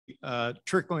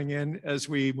trickling in as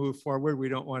we move forward. We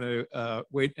don't want to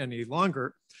wait any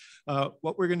longer.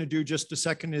 What we're going to do just a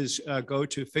second is go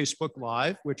to Facebook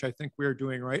Live, which I think we're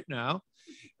doing right now.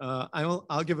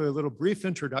 I'll give a little brief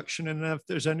introduction, and if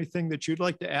there's anything that you'd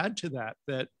like to add to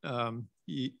that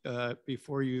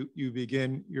before you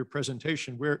begin your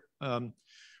presentation. We're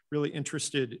really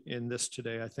interested in this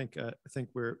today. I think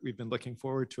we've been looking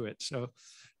forward to it. So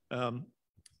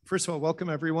first of all, welcome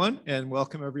everyone, and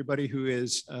welcome everybody who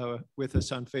is with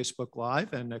us on Facebook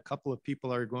Live, and a couple of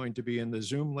people are going to be in the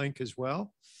Zoom link as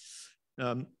well.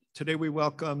 Today we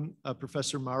welcome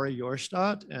Professor Mari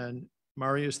Joerstaad, and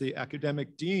Mari is the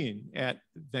academic dean at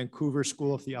Vancouver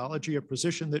School of Theology, a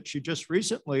position that she just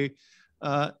recently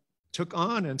took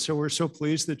on. And so we're so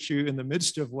pleased that you, in the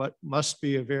midst of what must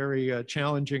be a very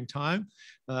challenging time,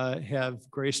 have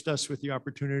graced us with the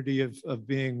opportunity of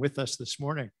being with us this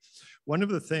morning. One of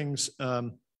the things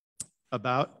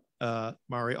about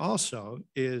Mari also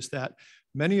is that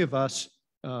many of us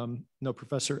know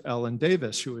Professor Ellen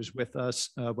Davis, who was with us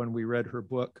when we read her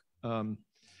book.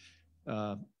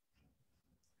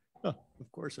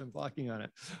 Of course, I'm blocking on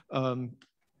it.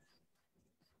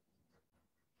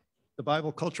 The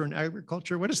Bible, Culture, and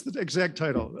Agriculture. What is the exact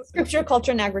title? Scripture,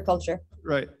 Culture, and Agriculture.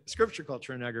 Right, Scripture,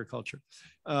 Culture, and Agriculture.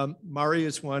 Mari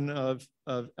is one of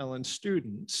Ellen's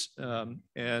students.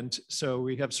 And so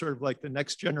we have sort of like the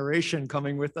next generation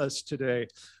coming with us today,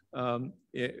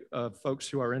 folks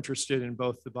who are interested in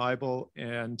both the Bible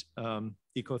and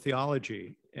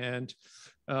eco-theology. And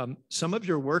some of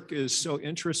your work is so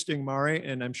interesting, Mari,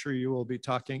 and I'm sure you will be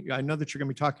talking. I know that you're going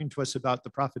to be talking to us about the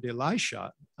Prophet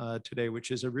Elisha today,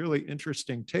 which is a really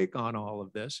interesting take on all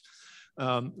of this.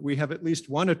 We have at least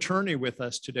one attorney with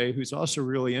us today who's also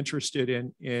really interested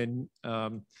in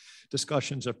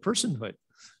discussions of personhood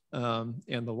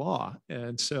and the law.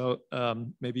 And so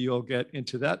maybe you'll get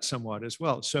into that somewhat as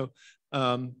well. So,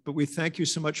 but we thank you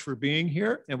so much for being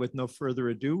here. And with no further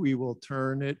ado, we will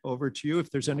turn it over to you.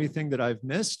 If there's anything that I've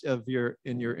missed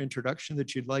in your introduction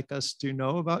that you'd like us to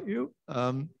know about you,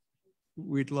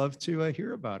 we'd love to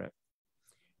hear about it.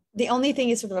 The only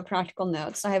thing is sort of a practical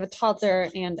note. So I have a toddler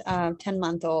and a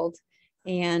 10-month-old,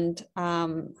 and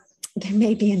there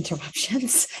may be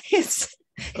interruptions.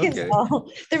 Okay.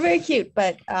 They're very cute,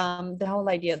 but the whole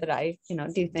idea that I,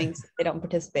 do things they don't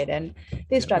participate in,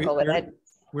 they struggle with it.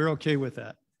 We're okay with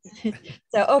that.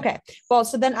 So, okay. Well,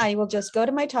 so then I will just go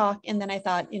to my talk. And then I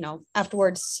thought,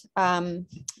 afterwards,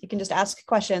 you can just ask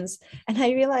questions. And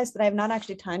I realized that I have not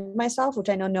actually timed myself, which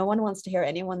I know no one wants to hear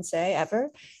anyone say ever.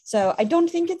 So I don't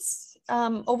think it's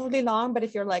overly long, but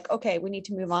if you're like, okay, we need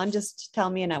to move on, just tell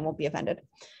me and I won't be offended.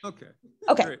 Okay.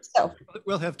 Okay. Great. So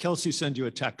we'll have Kelsey send you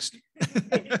a text.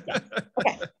 Yeah.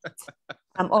 Okay.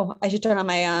 I should turn on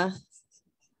my,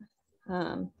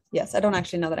 yes, I don't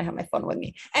actually know that I have my phone with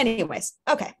me. Anyways,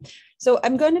 okay. So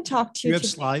I'm going to talk to you. Do you have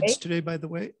slides today, by the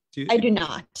way? I do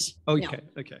not. Okay.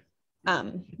 No. Okay.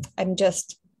 I'm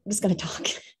just going to talk.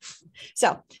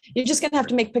 So you're just going to have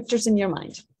to make pictures in your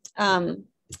mind. I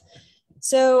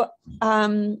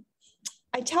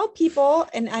tell people,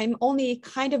 and I'm only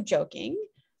kind of joking,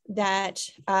 that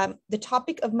the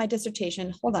topic of my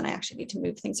dissertation, hold on, I actually need to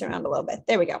move things around a little bit.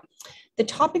 There we go. The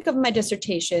topic of my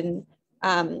dissertation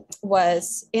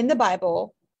was, in the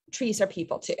Bible, trees are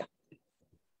people too.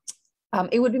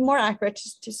 It would be more accurate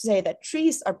to say that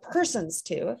trees are persons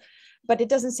too, but it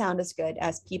doesn't sound as good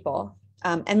as people.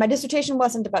 And my dissertation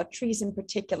wasn't about trees in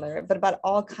particular, but about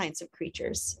all kinds of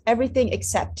creatures, everything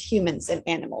except humans and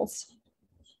animals.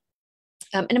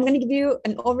 And I'm going to give you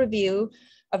an overview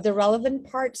of the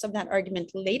relevant parts of that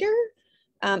argument later.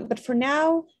 But for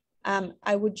now,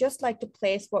 I would just like to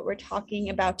place what we're talking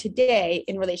about today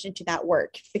in relation to that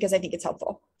work, because I think it's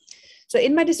helpful. So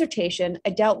in my dissertation, I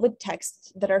dealt with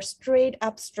texts that are straight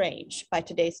up strange by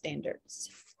today's standards.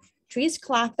 Trees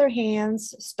clap their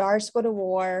hands, stars go to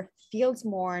war, fields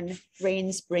mourn,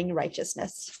 rains bring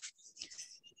righteousness.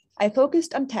 I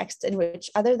focused on texts in which,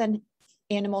 other than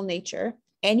animal nature,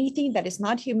 anything that is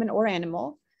not human or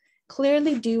animal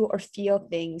clearly do or feel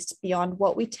things beyond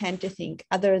what we tend to think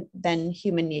other than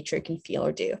human nature can feel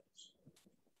or do.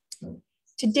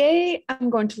 Today, I'm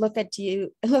going to look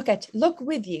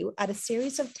with you at a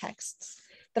series of texts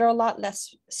that are a lot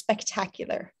less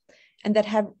spectacular and that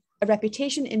have a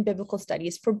reputation in biblical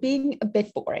studies for being a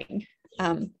bit boring.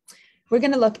 We're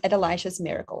going to look at Elisha's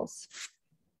miracles.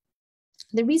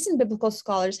 The reason biblical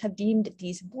scholars have deemed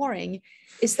these boring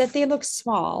is that they look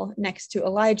small next to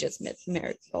Elijah's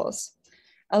miracles.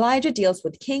 Elijah deals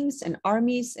with kings and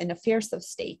armies and affairs of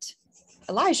state.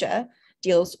 Elisha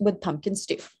deals with pumpkin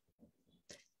stew.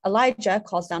 Elijah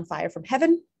calls down fire from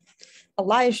heaven.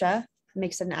 Elijah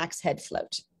makes an axe head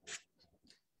float.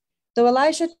 Though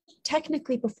Elijah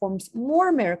technically performs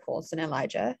more miracles than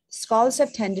Elijah, scholars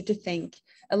have tended to think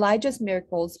Elijah's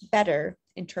miracles better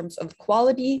in terms of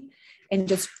quality and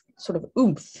just sort of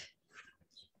oomph.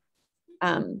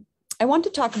 I want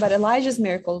to talk about Elijah's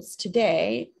miracles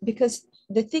today because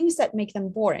the things that make them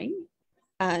boring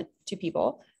to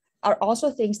people are also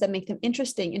things that make them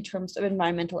interesting in terms of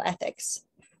environmental ethics.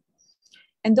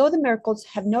 And though the miracles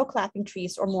have no clapping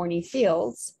trees or mourning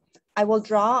fields, I will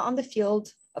draw on the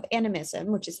field of animism,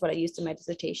 which is what I used in my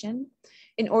dissertation,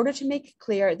 in order to make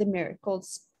clear the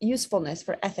miracles' usefulness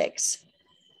for ethics.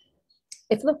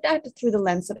 If looked at through the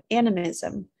lens of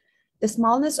animism, the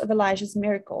smallness of Elijah's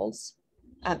miracles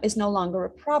is no longer a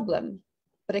problem,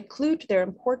 but a clue to their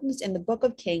importance in the Book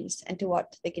of Kings and to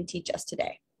what they can teach us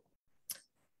today.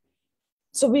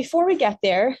 So before we get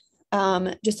there,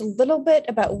 just a little bit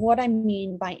about what I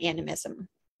mean by animism.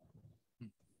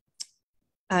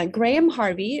 Graham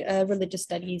Harvey, a religious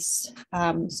studies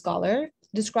scholar,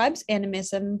 describes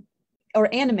animism or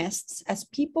animists as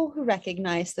people who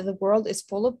recognize that the world is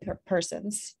full of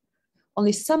persons,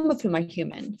 only some of whom are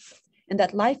human, and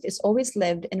that life is always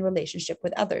lived in relationship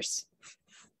with others.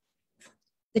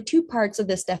 The two parts of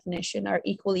this definition are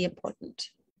equally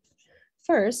important.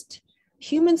 First,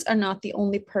 humans are not the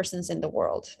only persons in the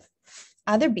world.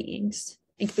 Other beings,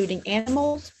 including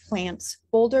animals, plants,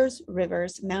 boulders,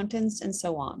 rivers, mountains, and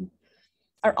so on,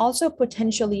 are also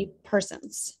potentially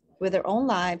persons with their own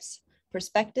lives,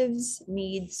 perspectives,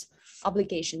 needs,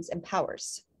 obligations, and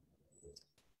powers.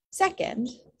 Second,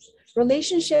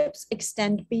 relationships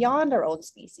extend beyond our own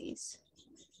species.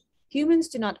 Humans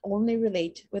do not only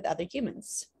relate with other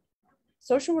humans.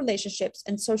 Social relationships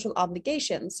and social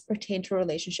obligations pertain to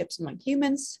relationships among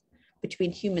humans,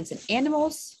 between humans and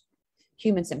animals,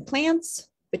 humans and plants,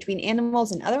 between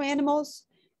animals and other animals,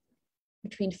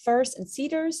 between firs and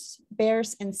cedars,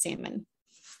 bears and salmon.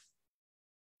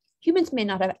 Humans may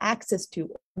not have access to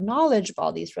or knowledge of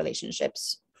all these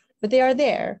relationships, but they are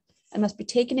there and must be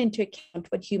taken into account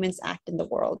when humans act in the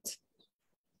world.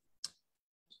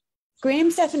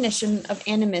 Graham's definition of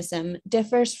animism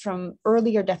differs from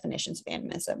earlier definitions of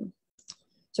animism.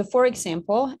 So for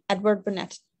example, Edward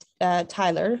Burnett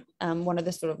Tyler, one of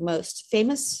the sort of most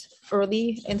famous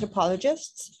early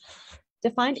anthropologists,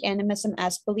 defined animism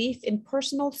as belief in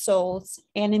personal souls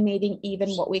animating even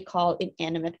what we call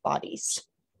inanimate bodies.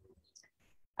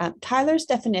 Tyler's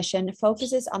definition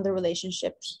focuses on the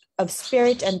relationship of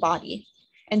spirit and body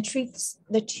and treats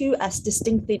the two as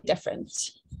distinctly different.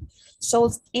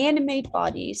 Souls animate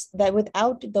bodies that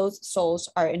without those souls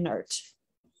are inert.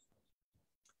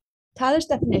 Tyler's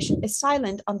definition is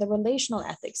silent on the relational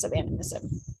ethics of animism.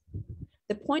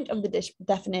 The point of the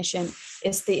definition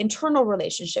is the internal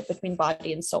relationship between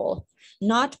body and soul,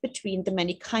 not between the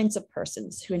many kinds of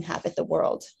persons who inhabit the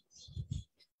world.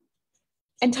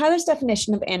 And Tyler's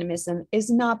definition of animism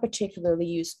is not particularly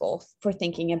useful for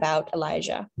thinking about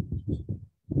Elisha.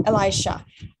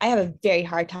 I have a very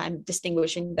hard time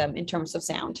distinguishing them in terms of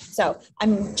sound. So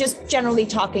I'm just generally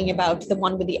talking about the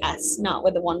one with the S, not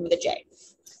with the one with the J.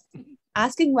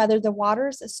 Asking whether the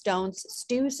waters, stones,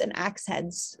 stews, and axe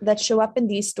heads that show up in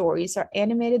these stories are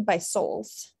animated by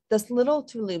souls does little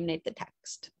to illuminate the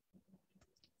text.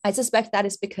 I suspect that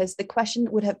is because the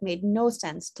question would have made no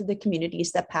sense to the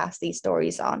communities that pass these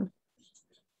stories on.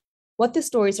 What the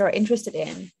stories are interested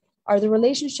in are the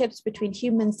relationships between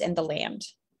humans and the land,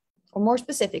 or more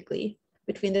specifically,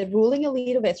 between the ruling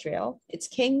elite of Israel, its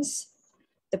kings,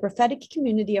 the prophetic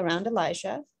community around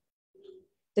Elisha,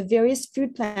 the various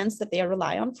food plants that they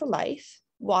rely on for life,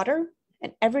 water,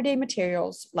 and everyday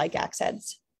materials like axe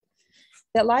heads.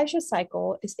 The Elisha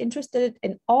cycle is interested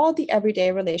in all the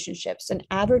everyday relationships an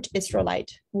average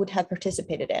Israelite would have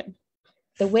participated in,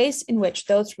 the ways in which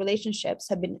those relationships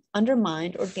have been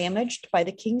undermined or damaged by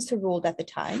the kings who ruled at the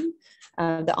time,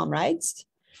 the Amorites,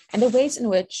 and the ways in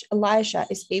which Elisha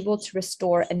is able to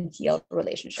restore and heal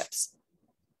relationships.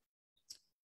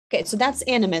 Okay, so that's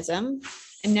animism.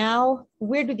 And now,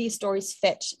 where do these stories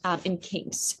fit in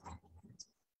Kings?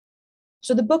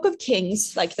 So the Book of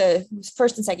Kings, like the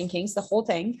first and second Kings, the whole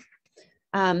thing,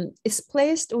 is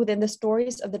placed within the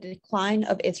stories of the decline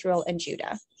of Israel and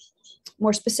Judah.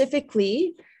 More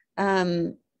specifically,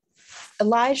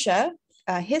 Elisha,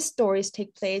 his stories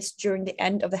take place during the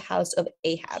end of the house of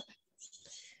Ahab.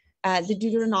 The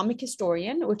Deuteronomic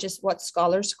historian, which is what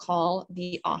scholars call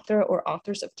the author or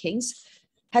authors of Kings,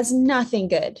 has nothing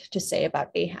good to say about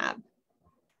Ahab.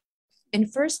 In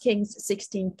 1 Kings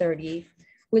 16:30,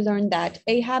 we learn that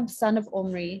Ahab, son of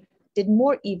Omri, did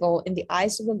more evil in the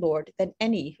eyes of the Lord than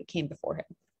any who came before him.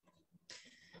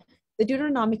 The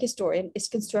Deuteronomic historian is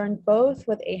concerned both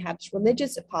with Ahab's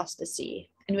religious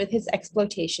apostasy and with his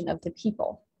exploitation of the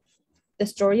people. The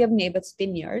story of Naboth's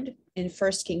vineyard in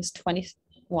 1 Kings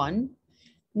 21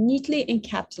 neatly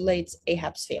encapsulates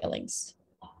Ahab's failings.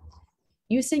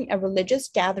 Using a religious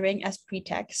gathering as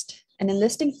pretext and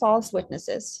enlisting false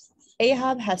witnesses,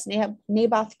 Ahab has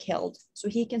Naboth killed so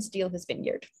he can steal his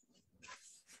vineyard.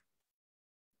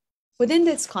 Within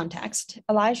this context,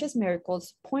 Elisha's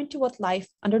miracles point to what life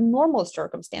under normal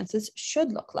circumstances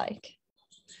should look like.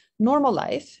 Normal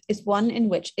life is one in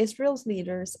which Israel's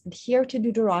leaders adhere to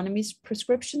Deuteronomy's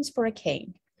prescriptions for a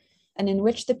king, and in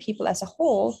which the people as a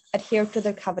whole adhere to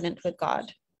their covenant with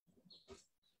God.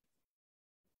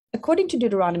 According to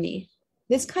Deuteronomy,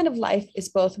 this kind of life is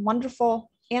both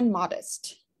wonderful and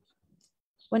modest.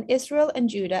 When Israel and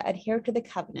Judah adhere to the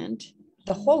covenant,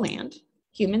 the whole land,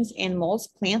 humans, animals,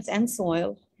 plants, and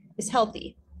soil, is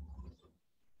healthy.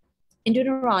 In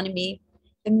Deuteronomy,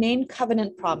 the main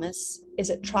covenant promise is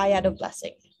a triad of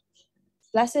blessing.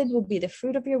 Blessed will be the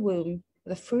fruit of your womb,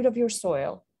 the fruit of your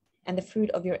soil, and the fruit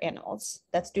of your animals.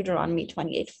 That's Deuteronomy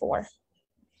 28:4.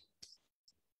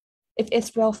 If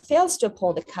Israel fails to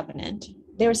uphold the covenant,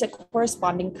 there is a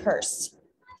corresponding curse.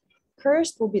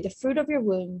 Cursed will be the fruit of your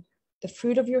womb, the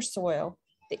fruit of your soil,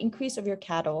 the increase of your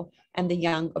cattle, and the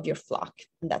young of your flock.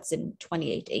 And that's in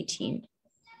 28:18.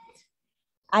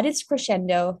 At its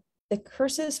crescendo, the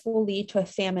curses will lead to a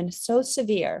famine so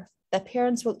severe that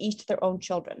parents will eat their own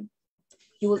children.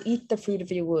 You will eat the fruit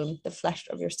of your womb, the flesh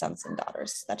of your sons and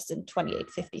daughters. That's in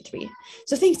 28:53.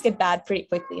 So things get bad pretty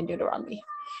quickly in Deuteronomy.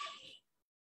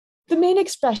 The main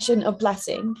expression of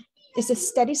blessing is a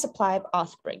steady supply of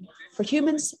offspring for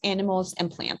humans, animals, and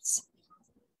plants.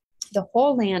 The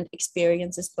whole land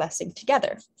experiences blessing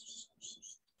together.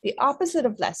 The opposite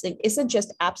of blessing isn't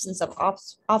just absence of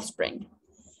offspring,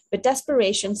 but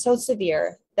desperation so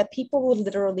severe that people will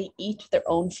literally eat their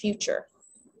own future.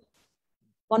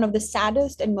 One of the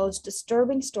saddest and most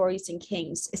disturbing stories in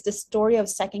Kings is the story of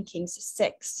 2 Kings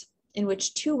 6, in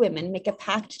which two women make a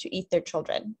pact to eat their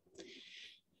children.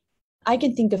 I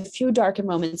can think of few darker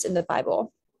moments in the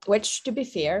Bible, which, to be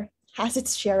fair, has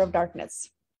its share of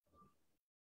darkness.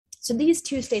 So these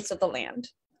two states of the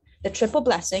land, the triple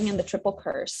blessing and the triple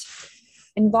curse,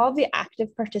 involve the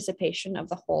active participation of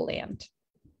the whole land.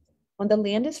 When the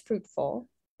land is fruitful,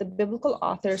 the biblical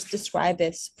authors describe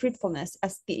this fruitfulness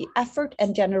as the effort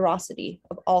and generosity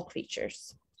of all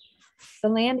creatures. The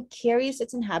land carries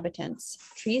its inhabitants,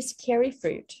 trees carry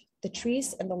fruit, the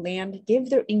trees and the land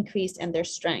give their increase and their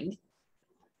strength.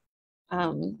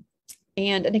 And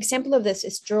an example of this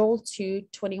is Joel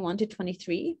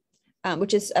 2:21-23,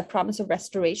 which is a promise of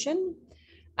restoration.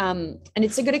 And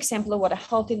it's a good example of what a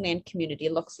healthy land community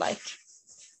looks like.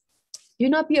 Do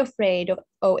not be afraid,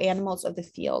 O animals of the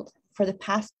field, for the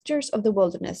pastures of the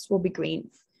wilderness will be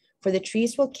green, for the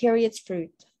trees will carry its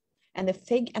fruit, and the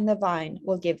fig and the vine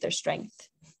will give their strength.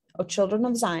 O children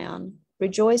of Zion,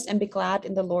 rejoice and be glad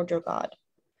in the Lord your God,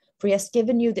 for he has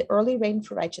given you the early rain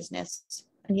for righteousness,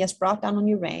 and he has brought down on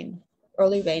you rain,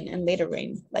 early rain and later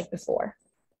rain, like before.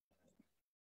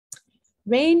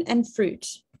 Rain and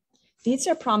fruit. These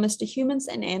are promised to humans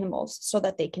and animals so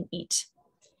that they can eat.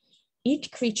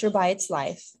 Each creature by its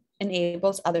life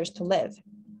enables others to live.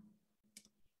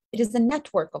 It is the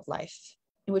network of life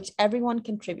in which everyone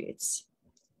contributes.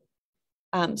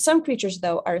 Some creatures,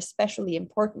 though, are especially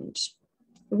important.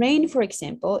 Rain, for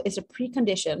example, is a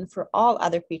precondition for all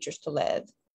other creatures to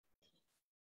live.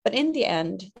 But in the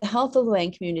end, the health of the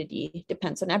land community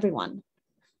depends on everyone.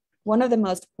 One of the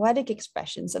most poetic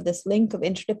expressions of this link of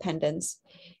interdependence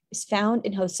is found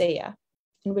in Hosea,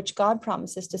 in which God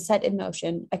promises to set in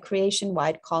motion a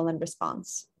creation-wide call and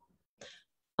response.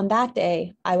 On that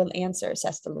day, I will answer,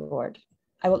 says the Lord.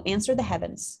 I will answer the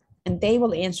heavens, and they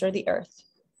will answer the earth,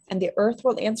 and the earth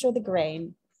will answer the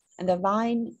grain, and the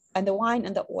wine and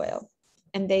the oil,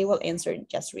 and they will answer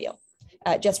Jezreel.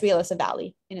 Jezreel is a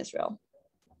valley in Israel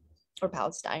or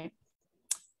Palestine.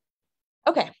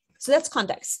 Okay, so that's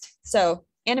context. So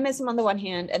animism on the one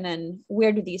hand, and then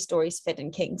where do these stories fit in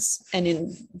Kings and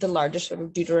in the larger sort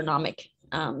of Deuteronomic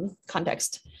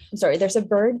context? I'm sorry, there's a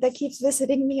bird that keeps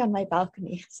visiting me on my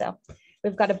balcony. So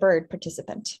we've got a bird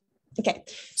participant. Okay,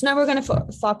 so now we're going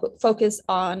to focus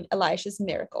on Elisha's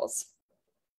miracles.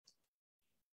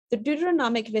 The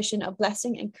Deuteronomic vision of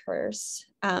blessing and curse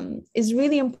is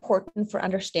really important for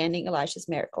understanding Elisha's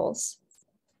miracles.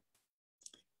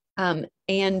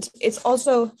 And it's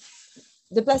also,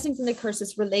 the blessings and the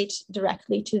curses relate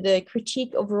directly to the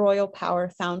critique of royal power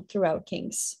found throughout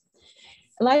Kings.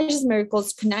 Elisha's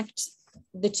miracles connect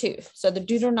the two. So the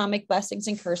Deuteronomic blessings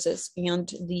and curses and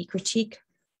the critique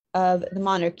of the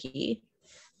monarchy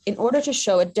in order to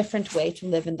show a different way to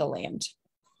live in the land.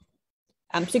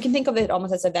 So you can think of it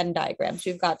almost as a Venn diagram. So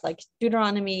you've got like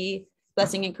Deuteronomy,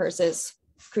 blessing and curses,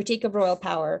 critique of royal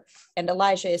power, and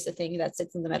Elijah is the thing that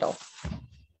sits in the middle.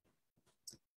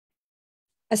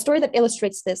 A story that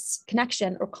illustrates this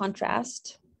connection or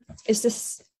contrast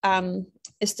is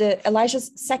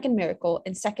Elijah's second miracle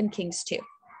in 2 Kings 2.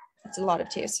 It's a lot of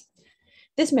twos.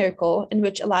 This miracle, in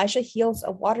which Elijah heals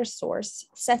a water source,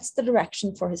 sets the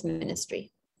direction for his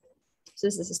ministry. So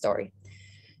this is the story.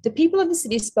 The people of the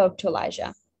city spoke to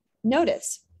Elijah.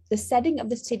 Notice, the setting of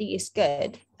the city is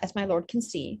good, as my Lord can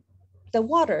see. The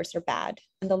waters are bad,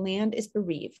 and the land is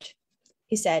bereaved.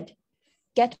 He said,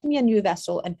 get me a new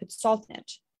vessel and put salt in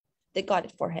it. They got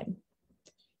it for him.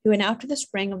 He went out to the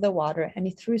spring of the water, and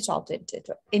he threw salt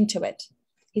into it.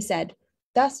 He said,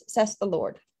 thus says the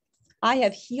Lord, I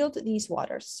have healed these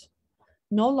waters.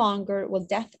 No longer will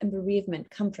death and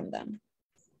bereavement come from them.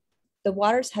 The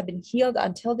waters have been healed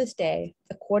until this day,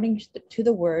 according to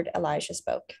the word Elijah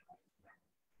spoke.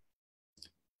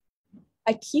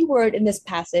 A key word in this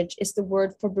passage is the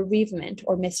word for bereavement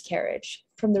or miscarriage,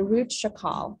 from the root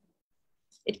shakal.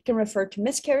 It can refer to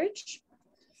miscarriage,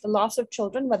 the loss of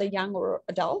children, whether young or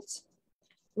adult,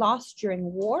 loss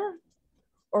during war,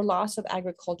 or loss of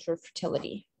agricultural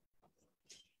fertility.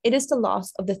 It is the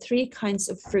loss of the three kinds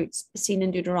of fruits seen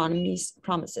in Deuteronomy's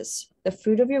promises: the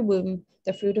fruit of your womb,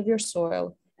 the fruit of your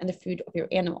soil, and the fruit of your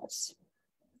animals.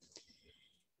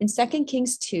 In 2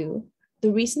 Kings 2,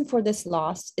 the reason for this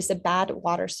loss is a bad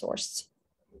water source.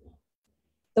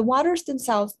 The waters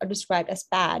themselves are described as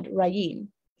bad, rayim.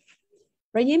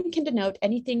 Rayim can denote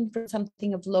anything from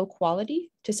something of low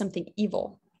quality to something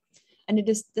evil. And it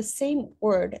is the same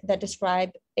word that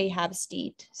describes Ahab's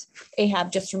deed.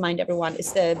 Ahab, just to remind everyone,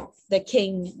 is the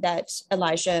king that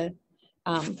Elijah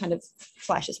kind of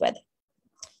flashes with.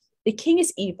 The king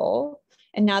is evil,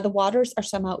 and now the waters are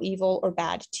somehow evil or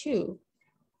bad too.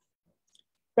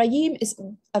 Rayim is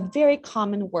a very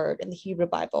common word in the Hebrew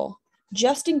Bible.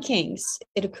 Just in Kings,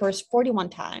 it occurs 41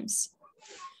 times.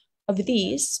 Of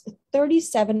these,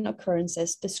 37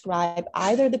 occurrences describe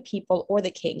either the people or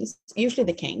the kings, usually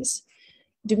the kings,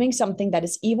 doing something that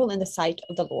is evil in the sight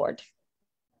of the Lord.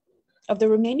 Of the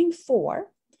remaining 4,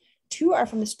 2 are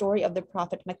from the story of the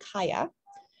prophet Micaiah,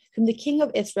 whom the king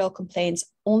of Israel complains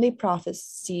only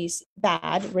prophesies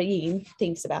bad, Rayim,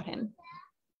 things about him.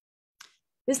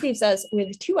 This leaves us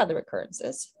with 2 other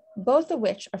occurrences, both of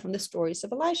which are from the stories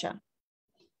of Elijah.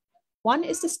 One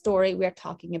is the story we are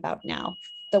talking about now.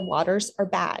 The waters are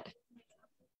bad.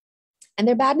 And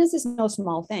their badness is no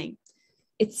small thing.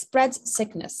 It spreads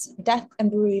sickness, death,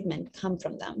 and bereavement come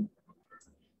from them.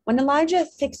 When Elijah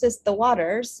fixes the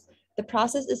waters, the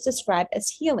process is described as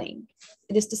healing.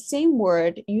 It is the same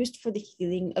word used for the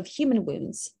healing of human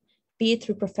wounds, be it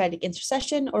through prophetic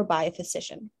intercession or by a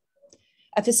physician.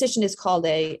 A physician is called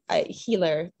a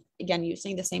healer, again,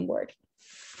 using the same word.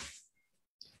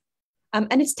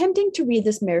 And it's tempting to read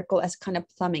this miracle as kind of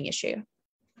plumbing issue.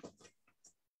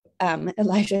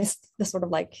 Elijah is the sort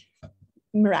of like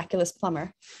miraculous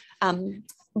plumber.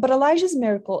 But Elijah's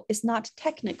miracle is not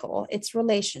technical, it's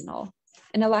relational.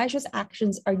 And Elijah's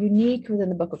actions are unique within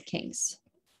the book of Kings.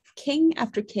 King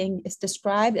after king is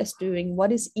described as doing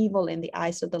what is evil in the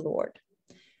eyes of the Lord.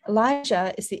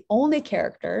 Elijah is the only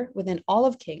character within all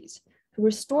of Kings who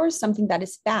restores something that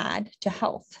is bad to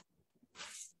health.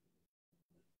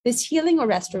 This healing or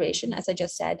restoration, as I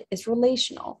just said, is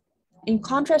relational, in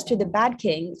contrast to the bad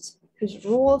kings whose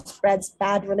rule spreads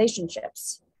bad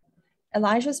relationships.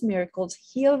 Elijah's miracles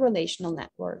heal relational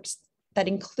networks that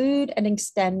include and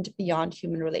extend beyond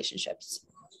human relationships.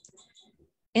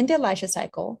 In the Elisha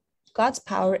cycle, God's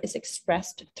power is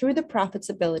expressed through the prophet's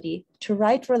ability to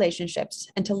right relationships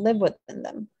and to live within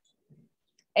them.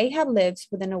 Ahab lives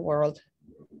within a world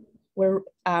where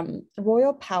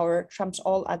royal power trumps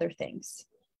all other things.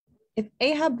 If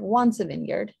Ahab wants a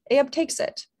vineyard, Ahab takes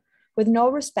it, with no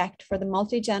respect for the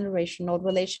multi-generational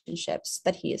relationships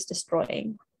that he is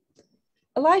destroying.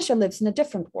 Elisha lives in a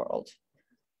different world,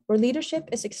 where leadership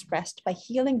is expressed by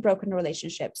healing broken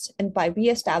relationships and by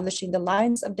reestablishing the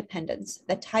lines of dependence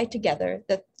that tie together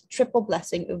the triple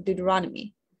blessing of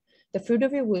Deuteronomy: the fruit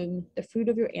of your womb, the fruit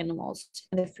of your animals,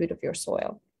 and the fruit of your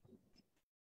soil.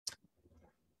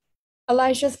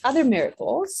 Elisha's other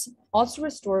miracles also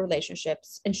restore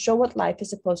relationships and show what life is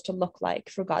supposed to look like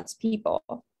for God's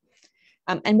people.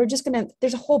 And we're just going to,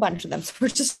 there's a whole bunch of them, so we're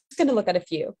just going to look at a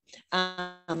few.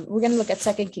 We're going to look at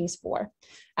 2 Kings 4,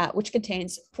 which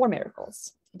contains 4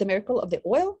 miracles: the miracle of the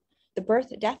oil, the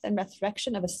birth, death, and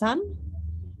resurrection of a son,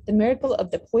 the miracle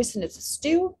of the poisonous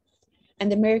stew, and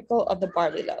the miracle of the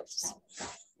barley loaves.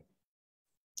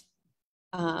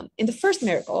 In the first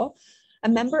miracle, a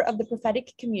member of the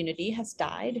prophetic community has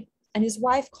died, and his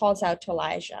wife calls out to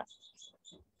Elijah.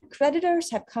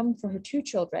 Creditors have come for her 2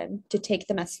 children to take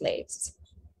them as slaves.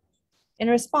 In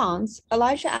response,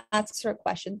 Elijah asks her a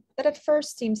question that at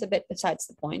first seems a bit besides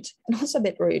the point and also a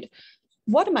bit rude.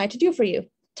 What am I to do for you?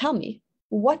 Tell me,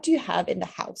 what do you have in the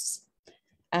house?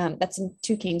 That's in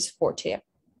 2 Kings 4:2.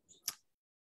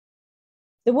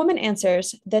 The woman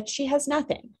answers that she has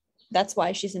nothing. That's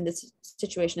why she's in this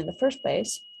situation in the first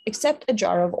place, except a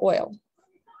jar of oil.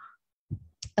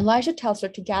 Elijah tells her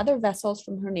to gather vessels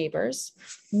from her neighbors,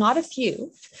 not a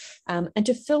few, and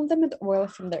to fill them with oil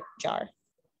from the jar.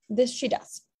 This she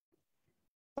does.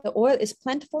 The oil is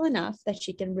plentiful enough that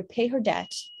she can repay her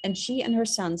debt, and she and her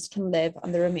sons can live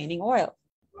on the remaining oil.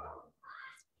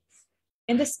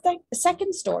 In the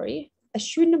second story, a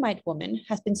Shunammite woman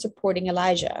has been supporting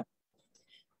Elijah,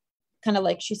 kind of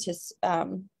like she's his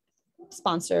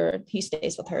sponsor, he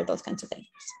stays with her, those kinds of things.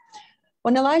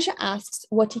 When Elijah asks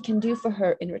what he can do for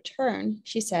her in return,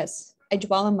 she says, I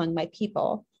dwell among my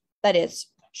people. That is,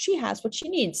 she has what she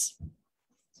needs.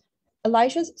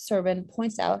 Elijah's servant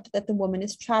points out that the woman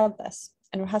is childless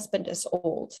and her husband is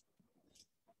old.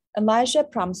 Elijah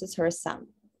promises her a son.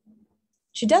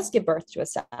 She does give birth to a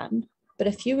son, but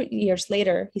a few years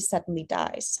later, he suddenly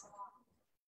dies.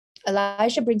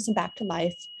 Elijah brings him back to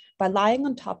life by lying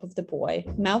on top of the boy,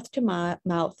 mouth to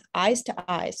mouth, eyes to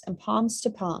eyes, and palms to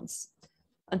palms,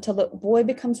 until the boy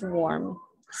becomes warm,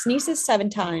 sneezes 7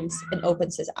 times, and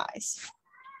opens his eyes.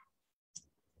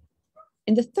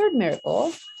 In the third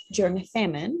miracle, during a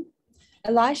famine,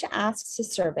 Elijah asks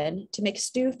his servant to make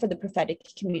stew for the prophetic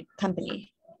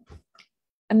company.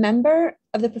 A member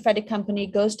of the prophetic company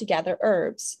goes to gather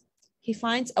herbs. He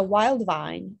finds a wild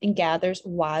vine and gathers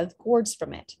wild gourds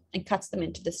from it and cuts them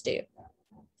into the stew.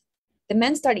 The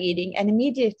men start eating and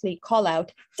immediately call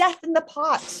out, "Death in the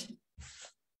pot!"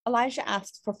 Elijah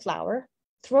asks for flour,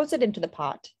 throws it into the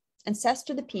pot, and says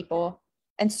to the people,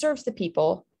 and serves the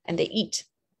people, and they eat.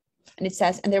 And it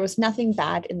says, and there was nothing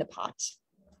bad in the pot.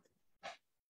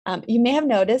 You may have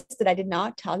noticed that I did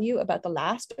not tell you about the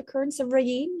last occurrence of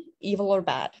Ra'im, evil or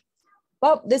bad.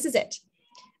 Well, this is it.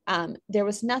 There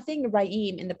was nothing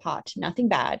Ra'im in the pot, nothing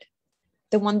bad,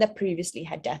 the one that previously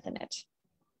had death in it.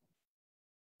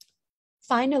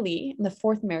 Finally, in the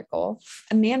fourth miracle,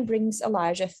 a man brings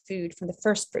Elijah food from the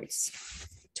first fruits,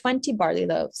 20 barley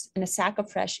loaves and a sack of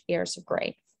fresh ears of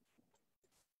grain.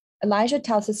 Elijah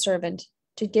tells his servant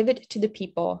to give it to the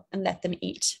people and let them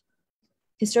eat.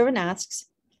 His servant asks,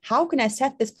 "How can I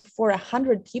set this before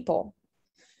 100 people?"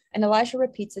 And Elijah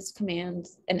repeats his command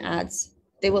and adds,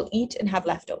 "They will eat and have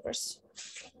leftovers."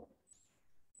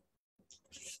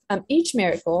 Each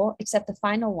miracle, except the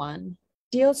final one,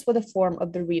 deals with a form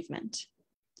of bereavement.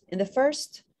 In the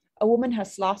first, a woman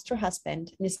has lost her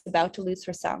husband and is about to lose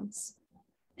her sons.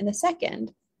 In the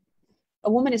second, a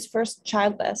woman is first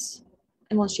childless,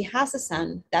 and when she has a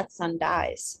son, that son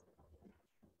dies.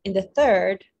 In the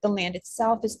third, the land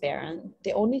itself is barren,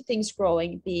 the only things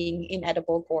growing being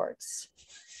inedible gourds.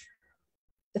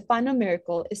 The final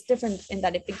miracle is different in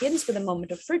that it begins with a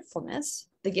moment of fruitfulness,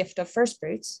 the gift of first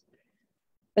fruits,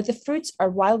 but the fruits are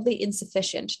wildly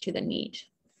insufficient to the need.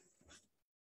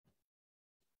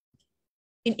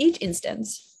 In each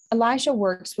instance, Elisha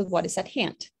works with what is at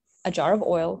hand: a jar of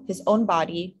oil, his own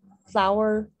body,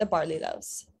 flour, the barley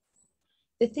loaves.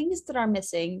 The things that are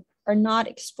missing are not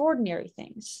extraordinary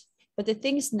things, but the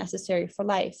things necessary for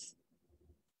life.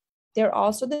 They're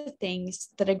also the things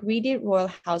that a greedy royal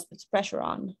house puts pressure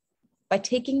on by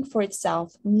taking for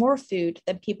itself more food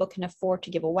than people can afford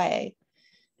to give away,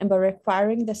 and by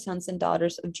requiring the sons and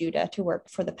daughters of Judah to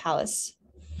work for the palace.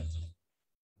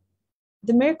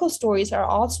 The miracle stories are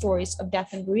all stories of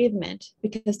death and bereavement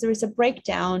because there is a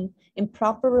breakdown in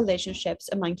proper relationships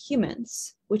among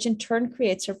humans, which in turn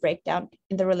creates a breakdown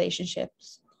in the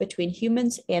relationships between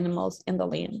humans, animals, and the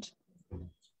land.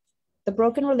 The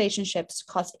broken relationships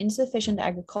cause insufficient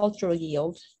agricultural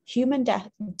yield, human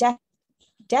debt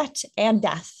and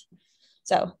death,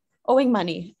 so owing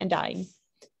money and dying,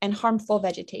 and harmful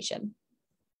vegetation.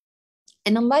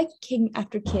 And unlike king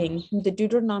after king, whom the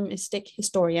Deuteronomistic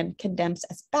historian condemns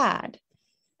as bad,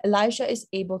 Elisha is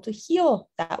able to heal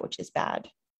that which is bad.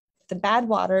 The bad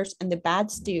waters and the bad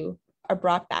stew are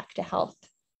brought back to health.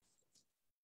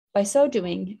 By so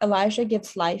doing, Elisha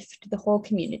gives life to the whole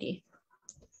community.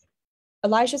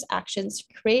 Elisha's actions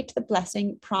create the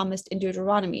blessing promised in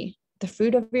Deuteronomy: the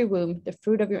fruit of your womb, the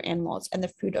fruit of your animals, and the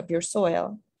fruit of your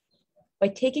soil. By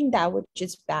taking that which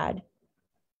is bad,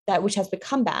 that which has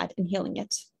become bad, and healing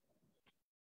it.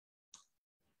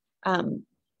 And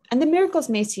the miracles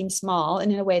may seem small,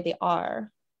 and in a way they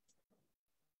are,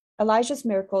 Elijah's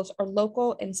miracles are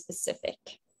local and specific.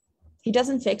 He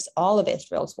doesn't fix all of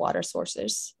Israel's water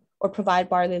sources or provide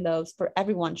barley loaves for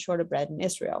everyone short of bread in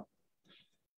Israel.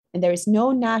 And there is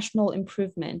no national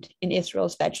improvement in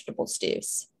Israel's vegetable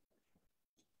stews.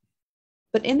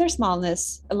 But in their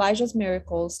smallness, Elijah's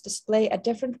miracles display a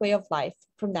different way of life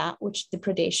from that which the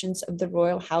predations of the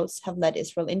royal house have led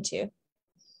Israel into.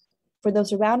 For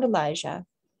those around Elijah,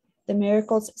 the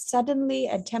miracles suddenly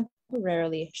and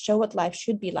temporarily show what life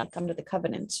should be like under the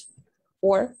covenant.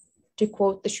 Or, to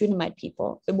quote the Shunammite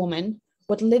people, the woman,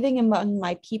 what living among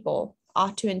my people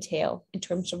ought to entail in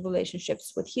terms of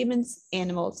relationships with humans,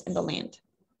 animals, and the land.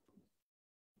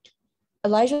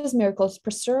 Elijah's miracles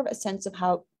preserve a sense of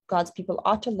how God's people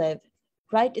ought to live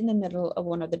right in the middle of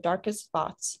one of the darkest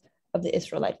spots of the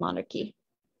Israelite monarchy.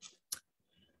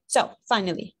 So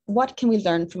finally, what can we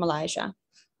learn from Elijah?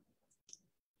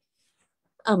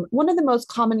 One of the most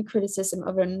common criticism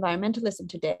of environmentalism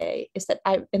today is that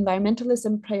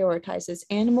environmentalism prioritizes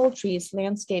animal, trees,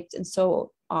 landscapes, and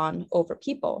so on over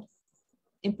people.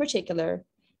 In particular,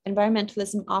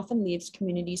 environmentalism often leaves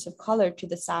communities of color to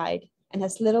the side and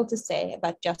has little to say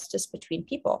about justice between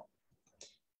people.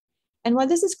 And while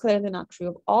this is clearly not true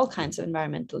of all kinds of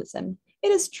environmentalism,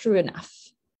 it is true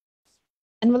enough.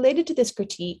 And related to this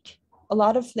critique, a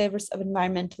lot of flavors of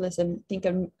environmentalism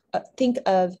think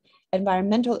of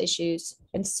environmental issues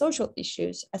and social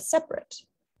issues as separate.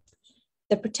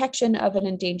 The protection of an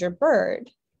endangered bird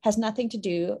has nothing to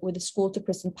do with the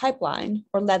school-to-prison pipeline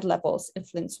or lead levels in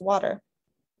Flint's water.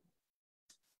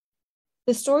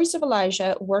 The stories of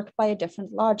Elijah work by a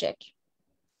different logic.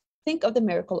 Think of the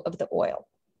miracle of the oil.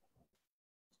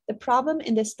 The problem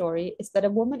in this story is that a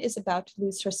woman is about to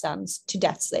lose her sons to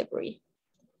death slavery.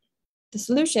 The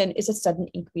solution is a sudden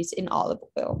increase in olive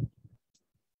oil.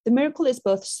 The miracle is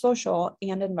both social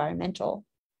and environmental.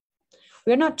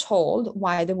 We are not told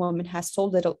why the woman has so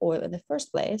little oil in the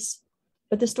first place,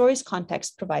 but the story's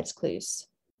context provides clues.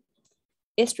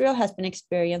 Israel has been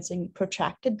experiencing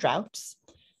protracted droughts,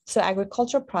 so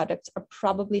agricultural products are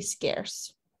probably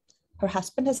scarce. Her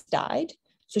husband has died,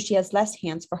 so she has less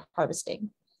hands for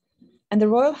harvesting. And the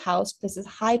royal house places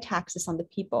high taxes on the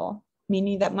people,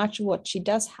 meaning that much of what she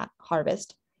does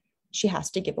harvest, she has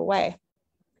to give away.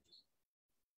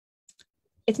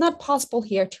 It's not possible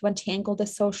here to untangle the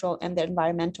social and the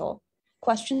environmental,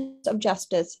 questions of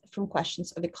justice from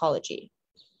questions of ecology.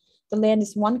 The land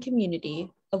is one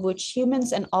community of which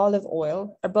humans and olive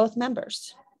oil are both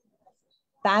members.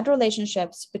 Bad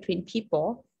relationships between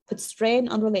people put strain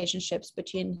on relationships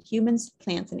between humans,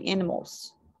 plants, and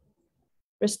animals.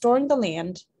 Restoring the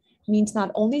land means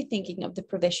not only thinking of the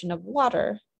provision of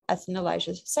water, as in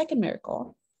Elijah's second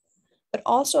miracle, but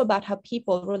also about how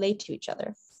people relate to each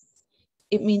other.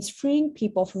 It means freeing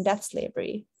people from death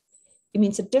slavery. It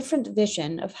means a different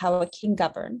vision of how a king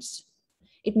governs.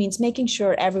 It means making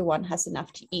sure everyone has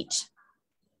enough to eat.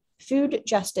 Food,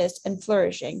 justice, and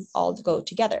flourishing all go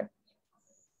together.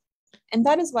 And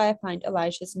that is why I find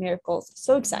Elijah's miracles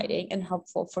so exciting and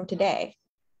helpful for today.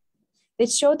 They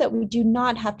show that we do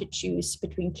not have to choose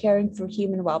between caring for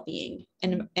human well-being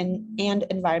and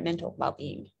environmental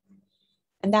well-being.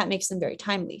 And that makes them very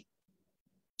timely.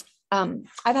 I've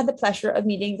had the pleasure of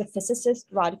meeting the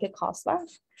physicist Radhika Khosla,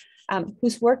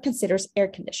 whose work considers air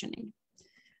conditioning,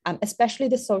 especially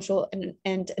the social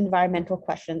and environmental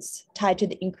questions tied to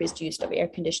the increased use of air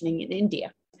conditioning in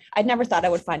India. I'd never thought I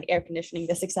would find air conditioning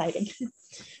this exciting.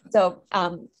 So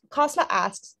Khosla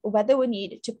asks whether we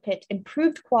need to pit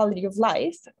improved quality of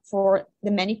life for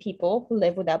the many people who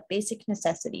live without basic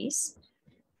necessities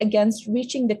against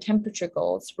reaching the temperature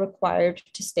goals required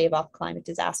to stave off climate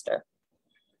disaster.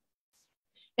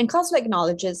 And Khosla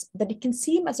acknowledges that it can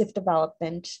seem as if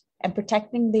development and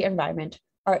protecting the environment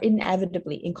are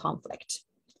inevitably in conflict.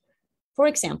 For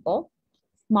example,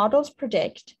 models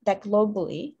predict that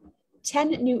globally,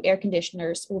 10 new air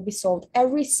conditioners will be sold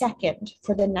every second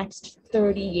for the next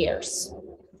 30 years.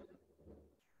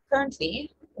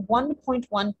 Currently,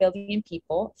 1.1 billion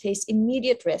people face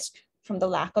immediate risk from the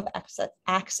lack of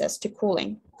access to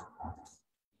cooling.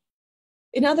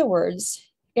 In other words,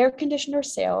 air conditioner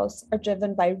sales are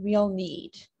driven by real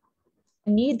need,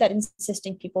 a need that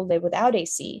insisting people live without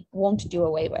AC won't do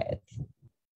away with.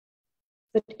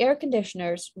 But air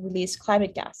conditioners release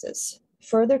climate gases,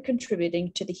 further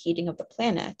contributing to the heating of the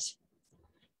planet.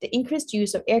 The increased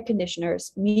use of air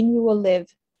conditioners mean we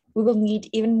will need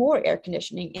even more air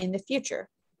conditioning in the future.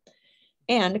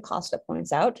 And Costa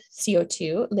points out,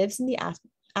 CO2 lives in the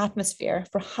atmosphere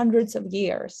for hundreds of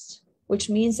years, which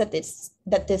means that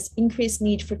this increased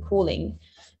need for cooling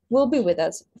will be with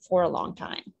us for a long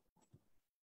time.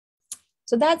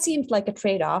 So that seems like a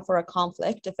trade-off or a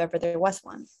conflict, if ever there was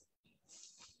one.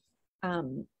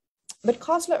 But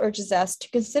Kosler urges us to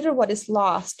consider what is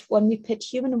lost when we pit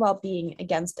human well-being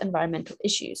against environmental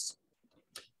issues.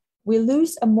 We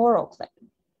lose a moral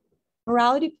claim.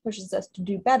 Morality pushes us to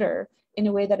do better in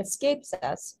a way that escapes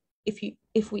us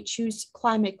if we choose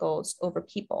climate goals over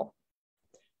people.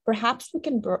 Perhaps we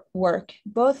can work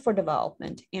both for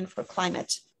development and for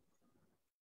climate.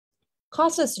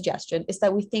 Kosler's suggestion is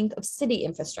that we think of city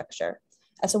infrastructure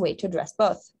as a way to address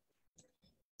both.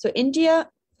 So India,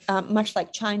 much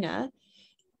like China,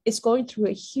 is going through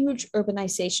a huge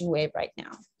urbanization wave right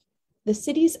now. The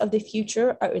cities of the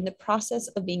future are in the process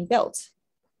of being built.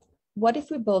 What if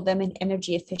we build them in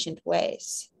energy efficient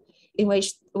ways, in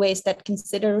ways that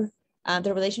consider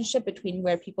the relationship between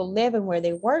where people live and where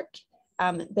they work,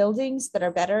 buildings that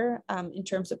are better in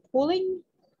terms of cooling?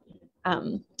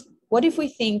 What if we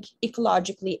think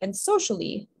ecologically and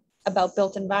socially about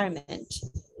built environment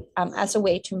as a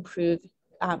way to improve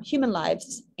human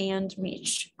lives and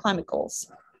reach climate goals?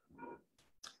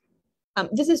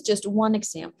 This is just one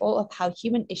example of how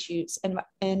human issues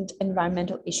and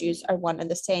environmental issues are one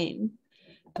and the same.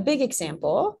 A big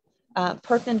example,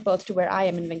 pertinent both to where I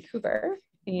am in Vancouver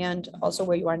and also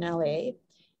where you are in LA,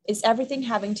 is everything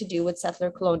having to do with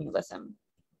settler colonialism.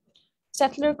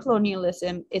 Settler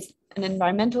colonialism is an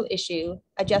environmental issue,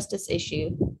 a justice issue,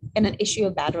 and an issue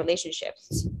of bad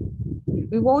relationships.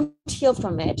 We won't heal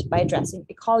from it by addressing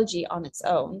ecology on its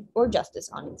own or justice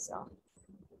on its own.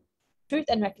 Truth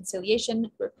and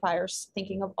reconciliation requires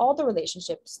thinking of all the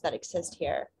relationships that exist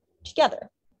here together.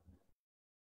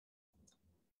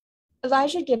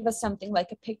 Elijah gave us something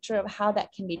like a picture of how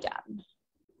that can be done.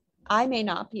 I may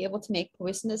not be able to make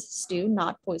poisonous stew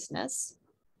not poisonous,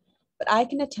 but I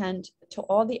can attend to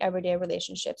all the everyday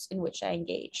relationships in which I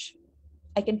engage.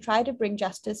 I can try to bring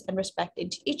justice and respect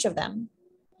into each of them,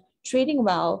 treating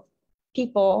well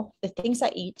people, the things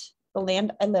I eat, the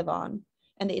land I live on,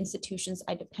 and the institutions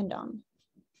I depend on.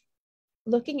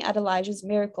 Looking at Elijah's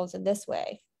miracles in this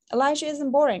way, Elijah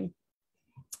isn't boring.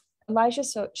 Elijah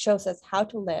shows us how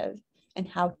to live and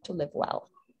how to live well.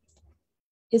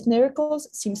 His miracles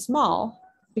seem small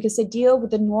because they deal with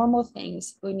the normal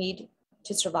things we need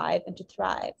to survive and to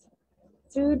thrive: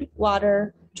 food,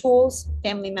 water, tools,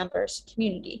 family members,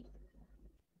 community.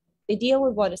 They deal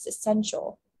with what is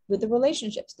essential, with the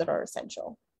relationships that are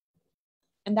essential.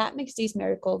 And that makes these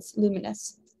miracles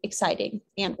luminous, exciting,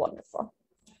 and wonderful.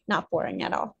 Not boring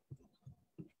at all.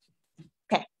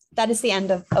 Okay, that is the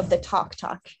end of the talk.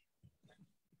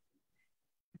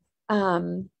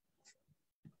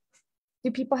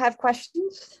 Do people have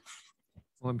questions?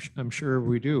 Well, I'm sure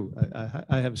we do.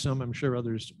 I have some, I'm sure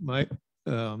others might.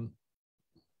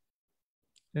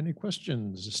 Any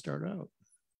questions to start out?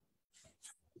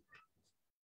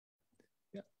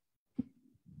 Yeah.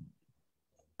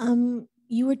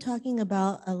 You were talking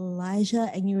about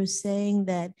Elijah and you were saying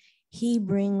that he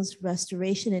brings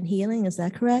restoration and healing. Is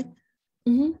that correct?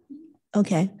 Mm-hmm.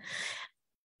 Okay.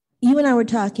 You and I were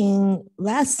talking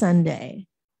last Sunday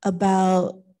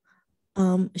about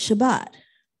Shabbat,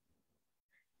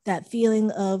 that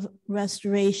feeling of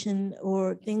restoration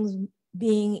or things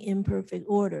being in perfect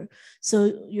order.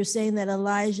 So you're saying that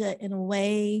Elijah, in a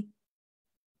way,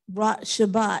 brought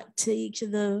Shabbat to each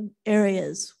of the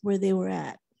areas where they were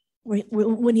at,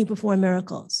 when he performed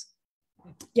miracles.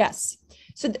 Yes.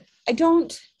 So I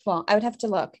would have to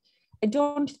look. I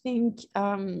don't think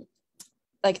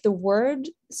like the word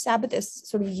Sabbath is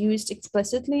sort of used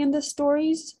explicitly in the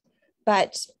stories,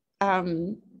 but I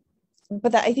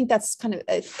think that's kind of,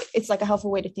 it's like a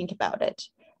helpful way to think about it.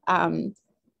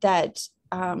 That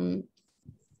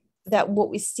what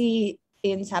we see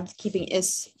in Sabbath keeping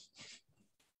is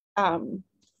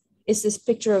this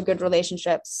picture of good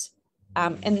relationships,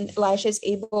 and Elisha is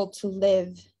able to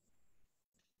live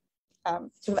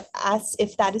sort of as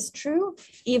if that is true,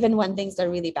 even when things are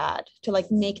really bad, to like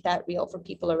make that real for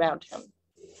people around him.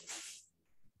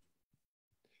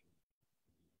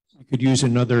 We could use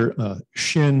another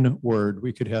shin word.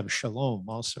 We could have shalom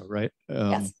also, right?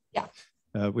 Yes. Yeah.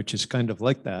 Which is kind of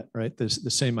like that, right? There's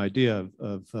the same idea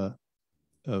of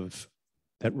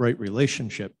that right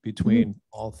relationship between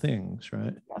all things,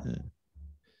 right?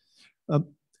 Yeah.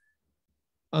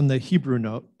 On the Hebrew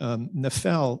note,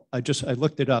 nephel, I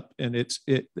looked it up, and it's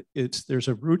there's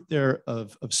a root there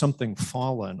of something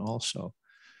fallen also.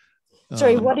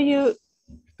 Sorry, what are you?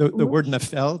 The word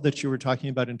nephel that you were talking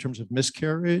about in terms of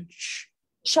miscarriage?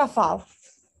 Shafal.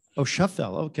 Oh,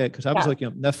 shafel. Okay, because I was looking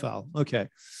up nephel. Okay.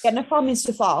 Yeah, nephal means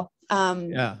to fall.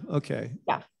 Yeah. Okay.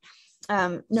 Yeah.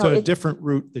 No, so a different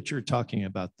root that you're talking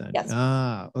about then. Yes.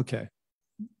 Ah. Okay.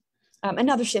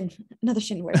 Another shin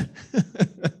word.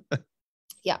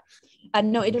 Yeah.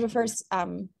 No, it refers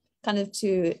kind of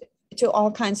to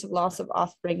all kinds of loss of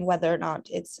offspring, whether or not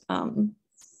it's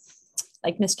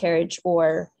like miscarriage,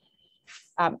 or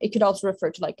it could also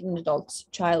refer to like an adult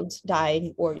child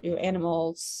dying, or your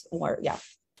animals, or yeah.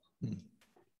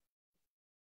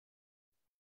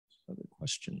 Other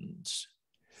questions?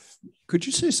 Could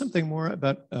you say something more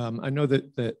about, I know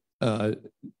that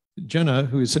Jenna,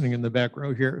 who is sitting in the back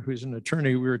row here, who's an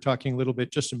attorney, we were talking a little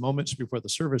bit just in moments before the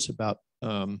service about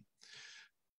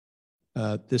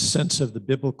this sense of the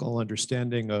biblical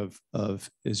understanding of,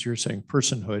 as you're saying,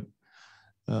 personhood,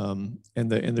 and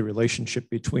the relationship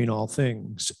between all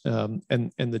things,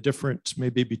 and the difference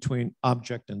maybe between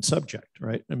object and subject,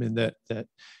 right? I mean, that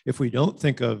if we don't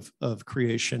think of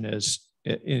creation as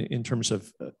in terms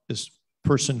of as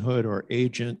personhood or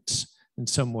agents in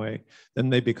some way,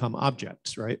 then they become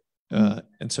objects, right?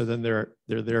 And so then they're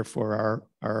there for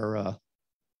our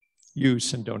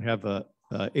use and don't have a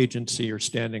agency or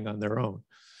standing on their own.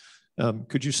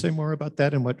 Could you say more about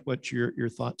that and what your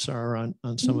thoughts are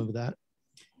on some of that?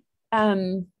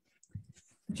 I'm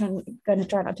going to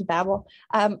try not to babble.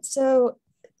 So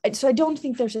I don't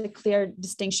think there's a clear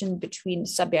distinction between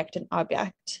subject and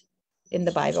object in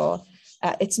the Bible.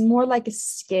 It's more like a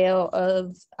scale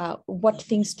of what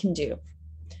things can do.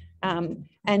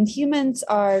 And humans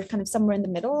are kind of somewhere in the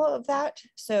middle of that.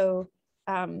 So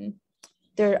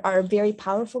there are very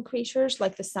powerful creatures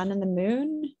like the sun and the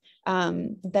moon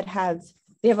that have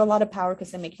a lot of power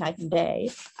because they make night and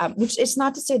day, which is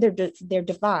not to say they're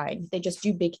divine. They just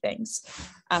do big things.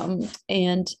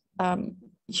 And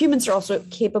humans are also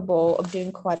capable of doing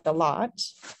quite a lot,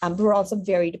 but we're also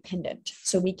very dependent.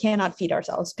 So we cannot feed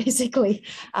ourselves, basically.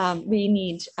 We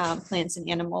need plants and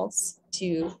animals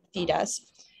to feed us.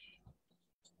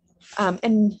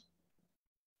 And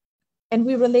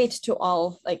we relate to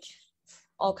all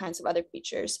kinds of other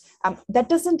creatures. That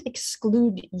doesn't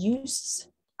exclude use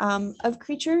of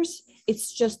creatures.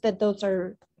 It's just that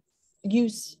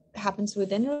use happens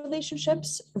within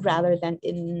relationships rather than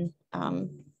in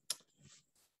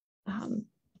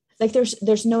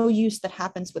there's no use that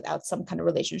happens without some kind of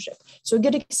relationship. So a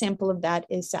good example of that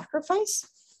is sacrifice.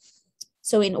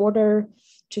 So in order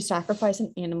to sacrifice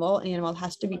an animal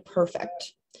has to be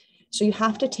perfect. So you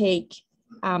have to take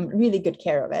really good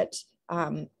care of it.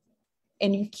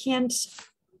 And you can't,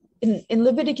 in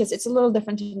Leviticus, it's a little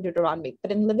different in Deuteronomy,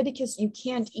 but in Leviticus, you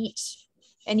can't eat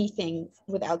anything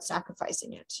without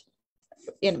sacrificing it,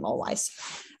 animal-wise.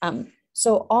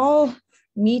 So all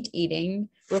meat eating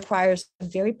requires a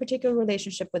very particular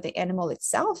relationship with the animal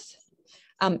itself,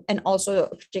 and also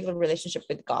a particular relationship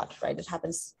with God, right? It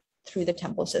happens through the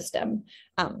temple system.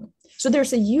 So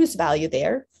there's a use value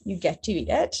there. You get to eat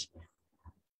it.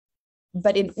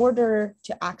 But in order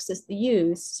to access the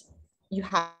use, you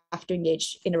have to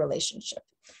engage in a relationship.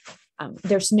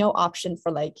 There's no option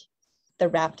for like the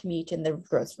wrapped meat in the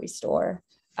grocery store,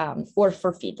 or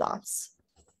for feedlots.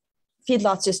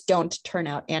 Feedlots just don't turn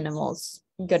out animals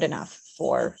good enough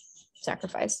for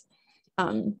sacrifice.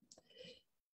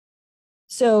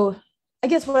 So I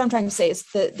guess what I'm trying to say is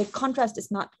the contrast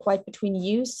is not quite between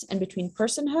use and between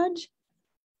personhood,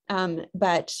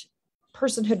 but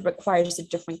personhood requires a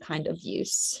different kind of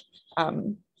use.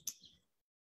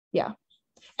 Yeah.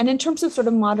 And in terms of sort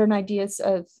of modern ideas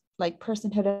of like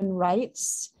personhood and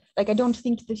rights, like I don't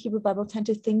think the Hebrew Bible tend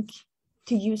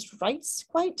to use rights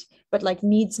quite, but like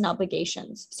needs and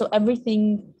obligations. So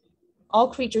everything, all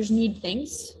creatures need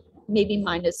things, maybe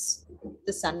minus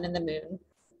the sun and the moon.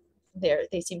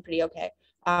 They seem pretty okay.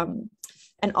 And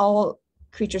all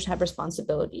creatures have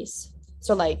responsibilities.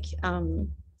 So like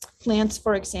plants,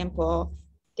 for example,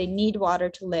 they need water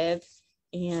to live,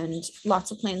 and lots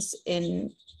of plants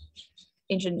in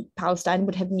ancient Palestine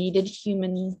would have needed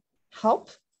human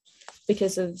help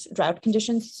because of drought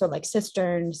conditions. So like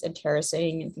cisterns and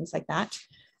terracing and things like that.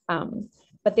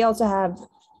 But they also have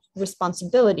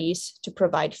responsibilities to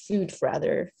provide food for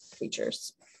other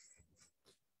creatures.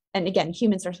 And again,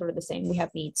 humans are sort of the same. We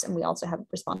have needs and we also have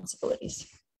responsibilities.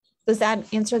 Does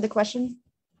that answer the question?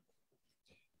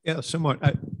 Yeah, somewhat.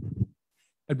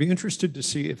 I'd be interested to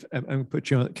see if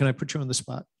can I put you on the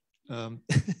spot?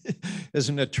 As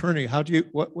an attorney,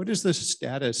 what is the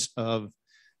status of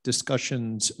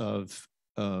discussions of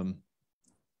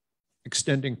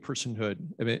extending personhood?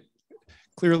 I mean,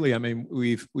 clearly, I mean,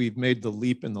 we've made the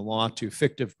leap in the law to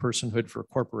fictive personhood for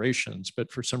corporations,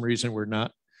 but for some reason we're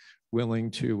not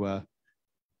willing to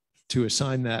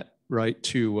assign that right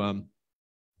to,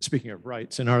 speaking of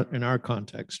rights in our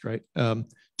context, right,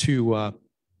 to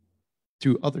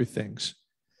other things.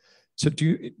 So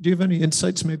do you have any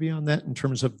insights maybe on that in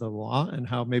terms of the law and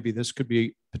how maybe this could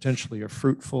be potentially a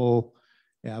fruitful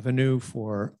avenue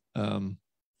for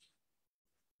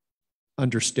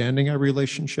understanding our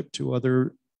relationship to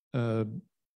other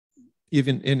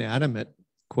even inanimate,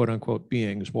 quote unquote,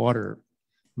 beings, water,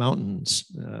 mountains?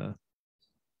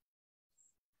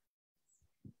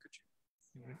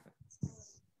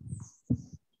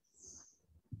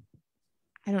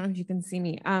 I don't know if you can see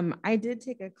me. I did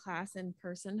take a class in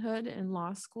personhood in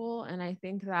law school, and I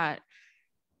think that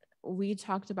we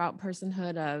talked about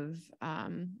personhood of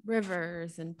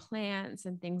rivers and plants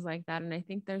and things like that. And I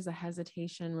think there's a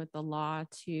hesitation with the law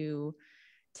to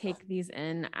take these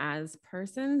in as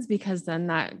persons, because then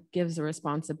that gives a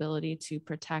responsibility to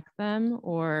protect them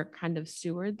or kind of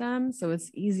steward them. So it's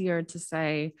easier to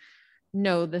say,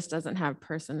 no, this doesn't have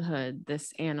personhood,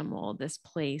 this animal, this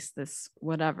place, this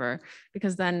whatever,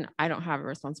 because then I don't have a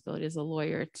responsibility as a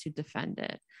lawyer to defend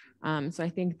it. So I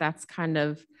think that's kind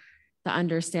of the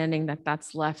understanding that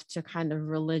that's left to kind of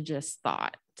religious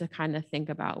thought to kind of think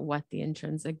about what the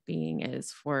intrinsic being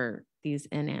is for these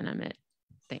inanimate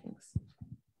things.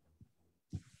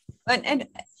 And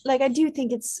like, I do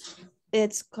think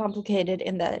it's complicated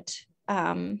in that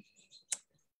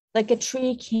like a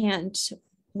tree can't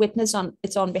witness on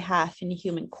its own behalf in a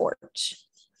human court,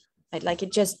 right? Like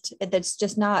that's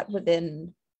just not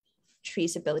within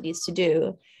trees' abilities to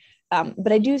do.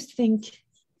 But I do think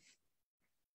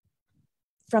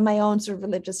from my own sort of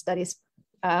religious studies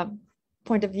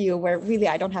point of view, where really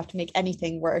I don't have to make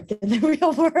anything work in the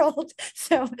real world,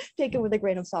 so take it with a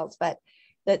grain of salt, but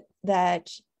that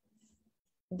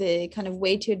the kind of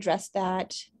way to address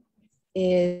that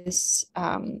is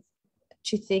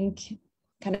to think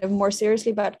kind of more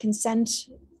seriously about consent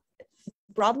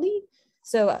broadly.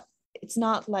 So it's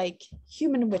not like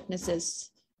human witnesses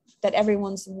that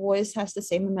everyone's voice has the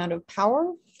same amount of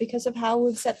power because of how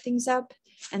we've set things up,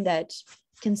 and that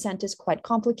consent is quite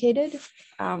complicated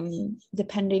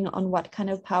depending on what kind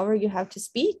of power you have to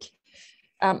speak.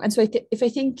 And so if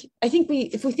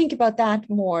we think about that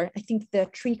more, I think the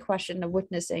tree question of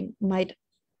witnessing might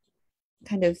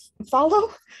kind of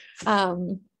follow.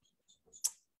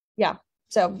 Yeah.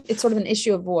 So it's sort of an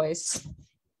issue of voice.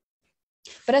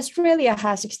 But Australia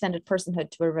has extended personhood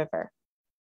to a river.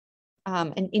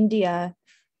 And India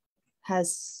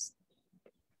has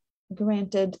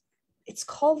granted, it's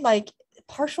called like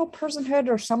partial personhood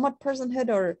or somewhat personhood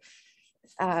or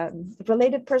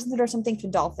related personhood or something to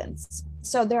dolphins.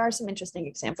 So there are some interesting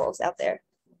examples out there.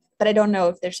 But I don't know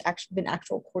if there's actually been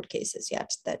actual court cases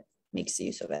yet that makes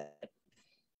use of it.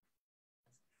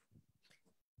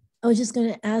 I was just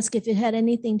going to ask if it had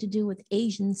anything to do with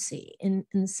agency in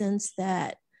the sense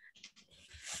that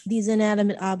these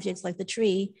inanimate objects like the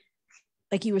tree,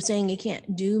 like you were saying, it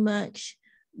can't do much,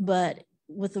 but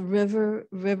with a river,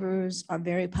 rivers are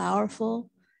very powerful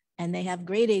and they have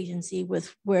great agency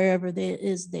with wherever there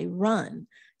is they run.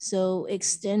 So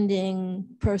extending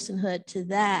personhood to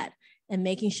that and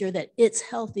making sure that it's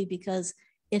healthy because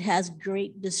it has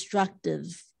great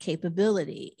destructive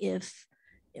capability. If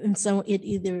and so it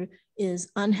either is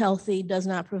unhealthy, does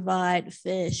not provide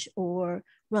fish, or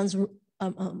runs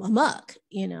amok,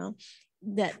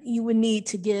 that you would need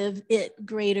to give it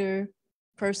greater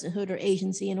personhood or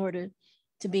agency in order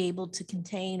to be able to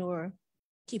contain or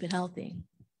keep it healthy.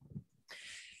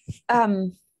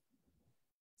 So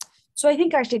I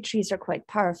think actually trees are quite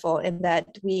powerful in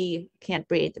that we can't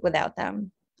breathe without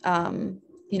them.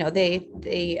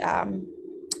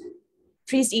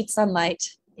 Trees eat sunlight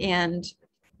and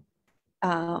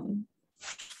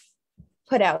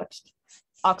put out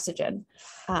oxygen.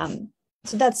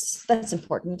 So that's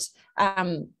important.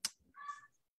 But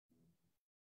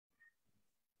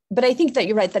I think that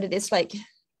you're right that it is like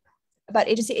about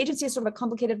agency. Agency is sort of a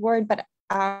complicated word, but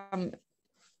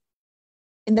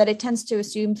in that it tends to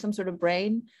assume some sort of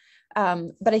brain.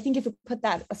 But I think if we put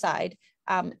that aside,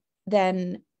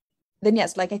 then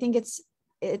yes, like I think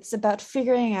it's about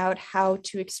figuring out how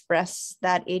to express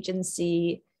that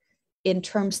agency in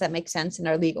terms that make sense in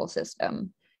our legal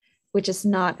system, which is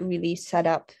not really set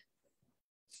up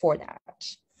for that.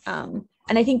 And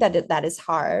I think that is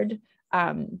hard.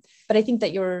 But I think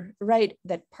that you're right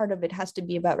that part of it has to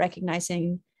be about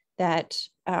recognizing that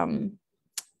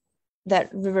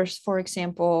that rivers, for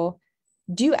example,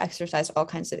 do exercise all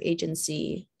kinds of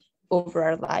agency over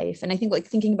our life. And I think like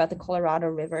thinking about the Colorado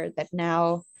River that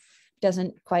now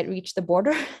doesn't quite reach the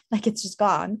border, like it's just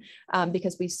gone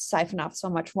because we siphon off so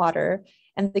much water,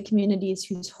 and the communities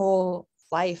whose whole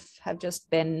life have just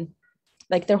been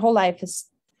like their whole life has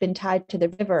been tied to the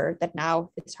river that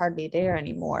now it's hardly there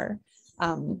anymore.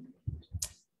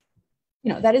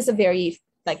 That is a very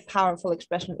like powerful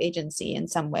expression of agency in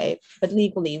some way, but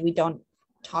legally we don't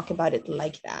talk about it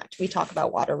like that. We talk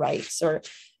about water rights, or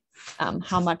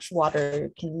how much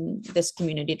water can this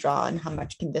community draw and how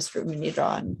much can this community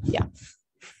draw, and yeah.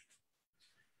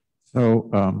 So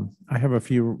I have a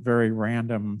few very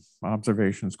random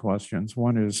observations questions.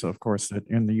 One is, of course, that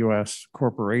in the US,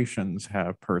 corporations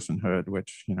have personhood,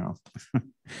 which, you know,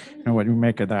 what do you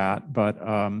make of that? But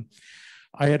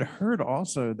I had heard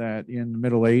also that in the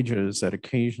Middle Ages that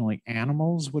occasionally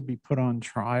animals would be put on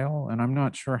trial. And I'm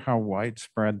not sure how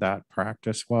widespread that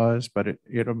practice was, but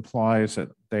it implies that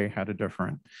they had a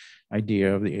different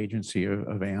idea of the agency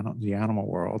of the animal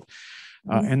world.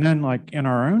 And then like in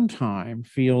our own time,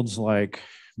 fields like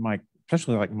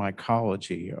especially like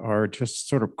mycology are just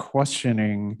sort of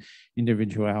questioning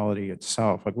individuality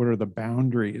itself. Like what are the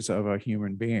boundaries of a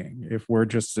human being if we're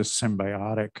just this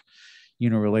symbiotic, you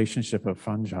know, relationship of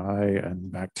fungi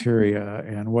and bacteria,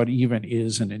 and what even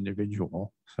is an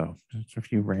individual? So just a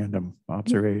few random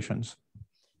observations.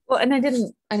 Well, and I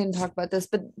didn't talk about this,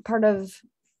 but part of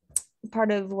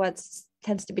what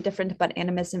tends to be different about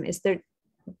animism is that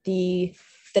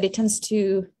it tends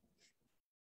to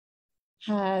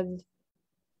have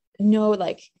no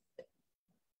like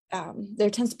there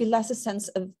tends to be less a sense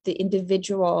of the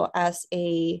individual as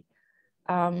a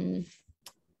kind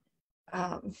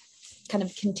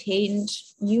of contained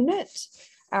unit.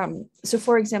 So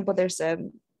for example, there's a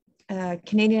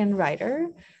Canadian writer,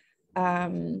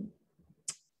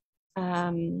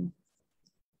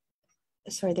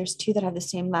 sorry, there's two that have the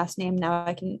same last name. Now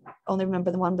I can only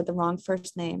remember the one with the wrong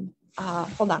first name.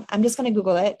 Hold on, I'm just going to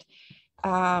Google it.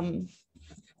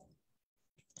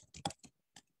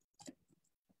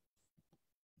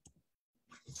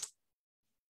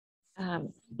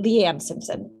 Leanne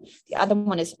Simpson. The other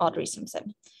one is Audrey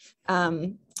Simpson.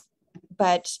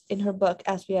 But in her book,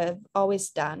 As We Have Always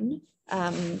Done,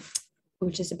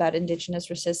 which is about Indigenous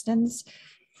resistance,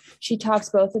 she talks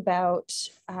both about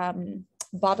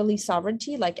bodily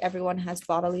sovereignty, like everyone has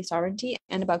bodily sovereignty,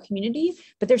 and about community,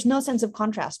 but there's no sense of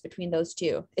contrast between those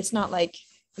two. It's not like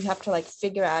you have to like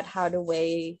figure out how to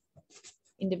weigh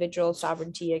individual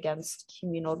sovereignty against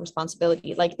communal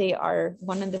responsibility. Like they are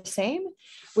one and the same,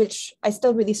 which I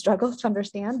still really struggle to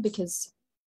understand, because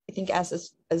I think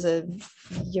as a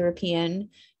European,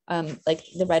 like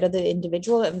the right of the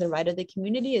individual and the right of the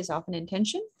community is often in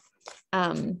tension.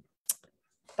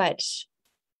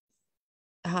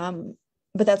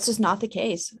 But that's just not the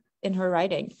case in her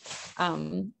writing.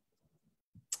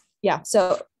 Yeah,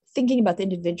 so thinking about the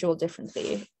individual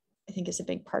differently, I think, is a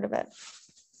big part of it.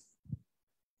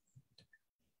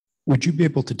 Would you be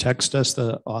able to text us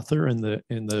the author in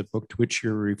the book to which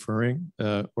you're referring,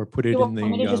 or put it in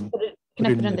the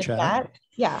in the chat?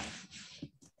 Yeah.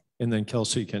 And then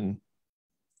Kelsey can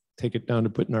take it down to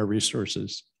put in our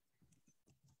resources.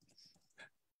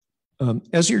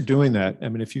 As you're doing that, I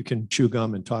mean, if you can chew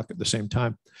gum and talk at the same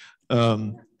time.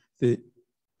 Okay.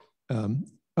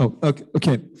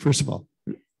 First of all,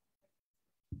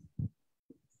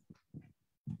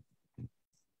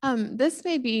 this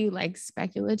may be like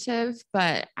speculative,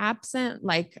 but absent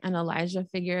like an Elijah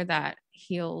figure that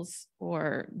heals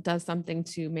or does something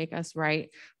to make us right,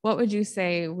 what would you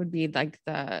say would be like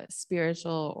the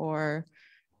spiritual, or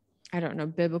I don't know,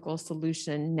 biblical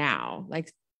solution now?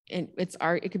 Like,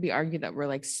 it could be argued that we're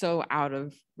like so out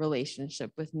of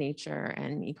relationship with nature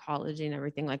and ecology and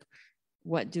everything. Like,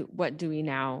 what do we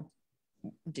now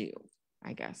do,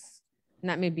 I guess? And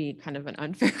that may be kind of an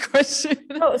unfair question.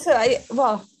 Oh, so I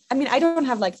mean, I don't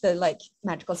have like the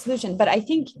magical solution, but I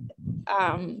think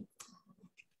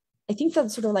the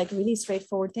sort of like really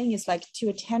straightforward thing is like to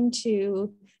attend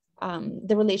to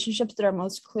the relationships that are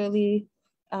most clearly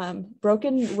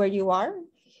broken where you are.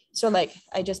 So like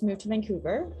I just moved to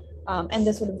Vancouver, and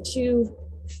the sort of two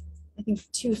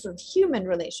sort of human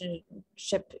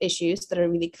relationship issues that are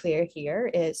really clear here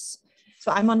is,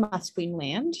 so I'm on Musqueam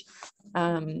land.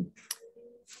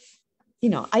 You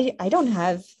know, I don't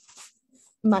have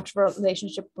much of a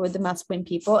relationship with the Musqueam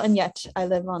people, and yet I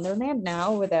live on their land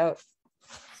now without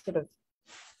sort of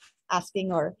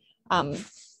asking, or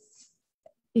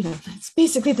you know, it's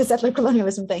basically the settler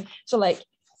colonialism thing. So like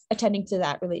attending to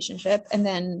that relationship. And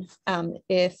then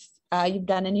if you've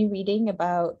done any reading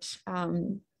about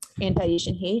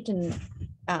anti-Asian hate in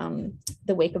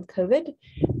the wake of COVID,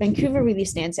 Vancouver really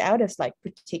stands out as like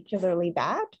particularly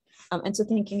bad. And so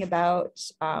thinking about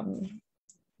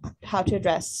how to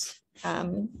address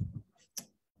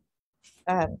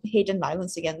hate and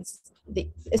violence against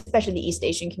especially the East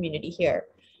Asian community here.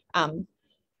 And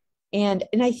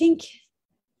I think,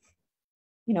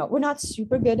 you know, we're not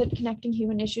super good at connecting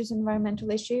human issues and environmental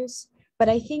issues, but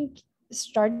I think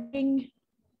starting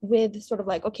with sort of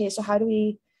like, okay, so how do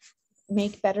we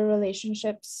make better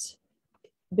relationships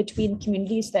between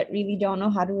communities that really don't know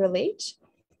how to relate,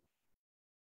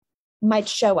 might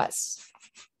show us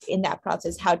in that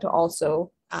process how to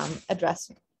also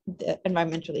address the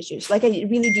environmental issues. Like, I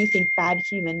really do think bad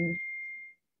human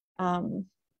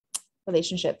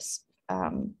relationships.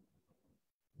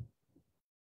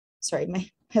 Sorry, my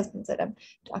husband said I'm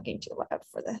talking too loud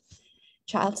for the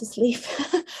child to sleep.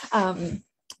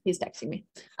 He's texting me.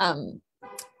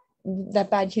 That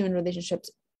bad human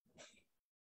relationships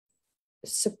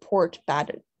support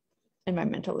bad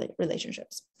environmental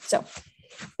relationships. So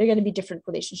they're going to be different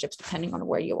relationships depending on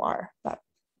where you are, but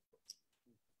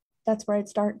that's where I'd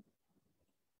start.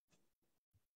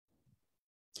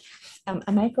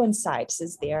 I might go inside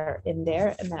since they're in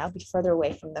there, and then I'll be further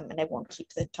away from them and I won't keep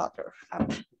the toddler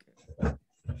out.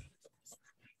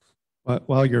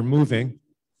 While you're moving,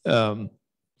 I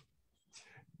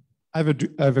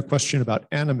have a question about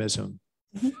animism.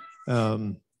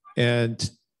 Mm-hmm.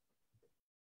 And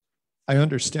I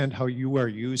understand how you are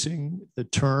using the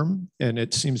term, and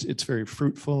it seems it's very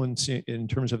fruitful in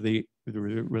terms of the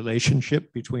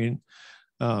relationship between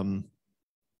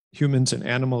humans and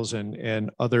animals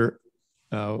and other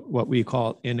what we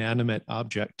call inanimate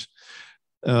objects,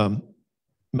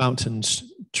 mountains,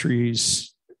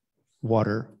 trees,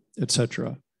 water,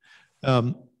 etc.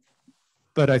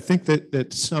 But I think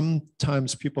that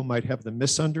sometimes people might have the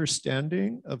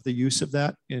misunderstanding of the use of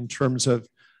that in terms of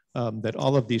that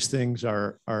all of these things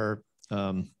are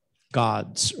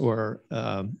gods or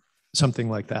something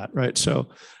like that, right? So,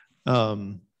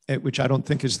 which I don't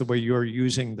think is the way you're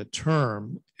using the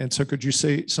term. And so could you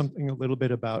say something a little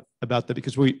bit about that?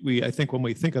 Because I think when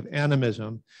we think of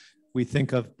animism, we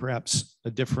think of perhaps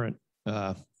a different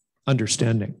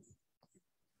understanding.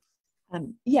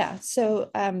 Yeah, so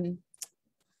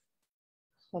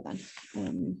hold on.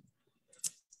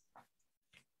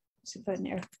 So put in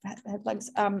there headplugs.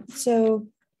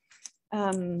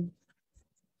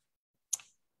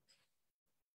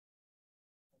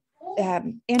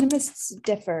 Animists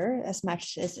differ as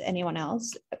much as anyone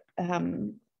else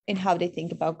in how they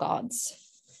think about gods.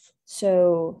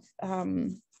 So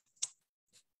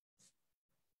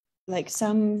like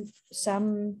some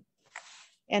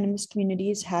animist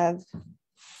communities have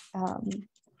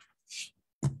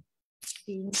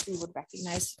beings we would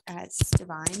recognize as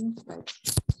divine, but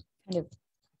kind of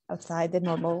outside the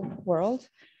normal world,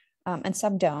 and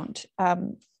some don't.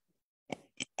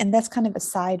 And that's kind of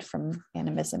aside from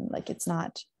animism, like it's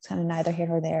kind of neither here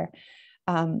nor there.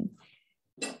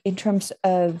 In terms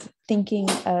of thinking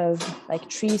of like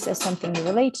trees as something to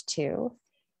relate to,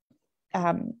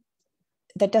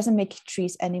 that doesn't make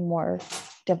trees any more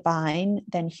divine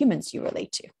than humans you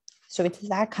relate to. So it's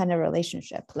that kind of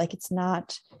relationship. Like it's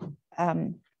not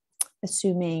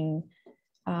assuming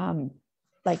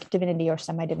like divinity or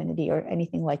semi-divinity or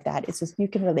anything like that. It's just you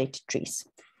can relate to trees,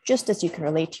 just as you can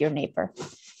relate to your neighbor.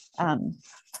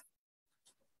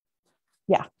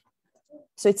 Yeah.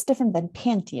 So it's different than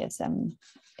pantheism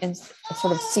and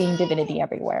sort of seeing divinity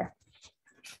everywhere.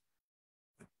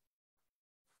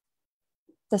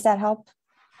 Does that help?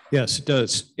 Yes, it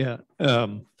does. Yeah.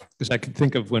 Because I can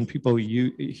think of when people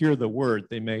hear the word,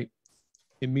 they may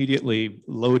immediately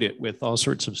load it with all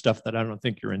sorts of stuff that I don't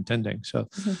think you're intending. So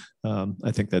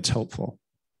I think that's helpful.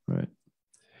 Right.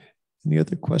 Any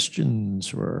other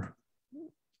questions or?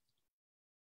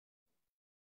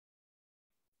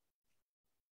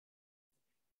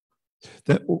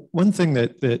 That one thing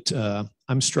that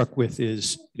I'm struck with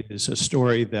is a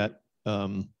story that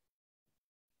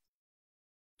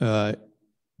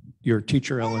your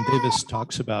teacher Ellen Davis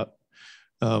talks about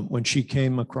when she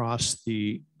came across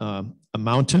a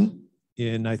mountain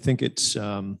in, I think it's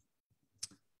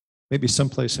maybe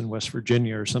someplace in West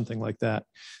Virginia or something like that,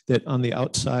 that on the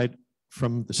outside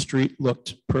from the street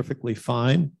looked perfectly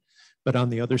fine, but on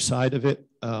the other side of it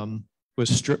was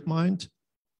strip mined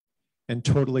and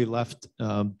totally left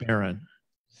barren.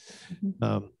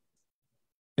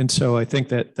 And so I think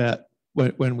that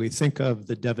when we think of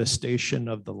the devastation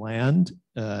of the land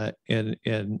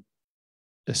and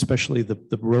especially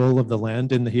the role of the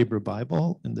land in the Hebrew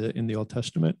Bible in the Old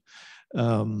Testament,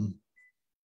 that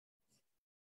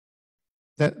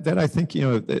I think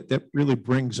that really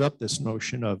brings up this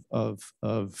notion of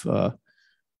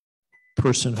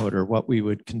personhood, or what we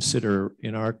would consider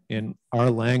in our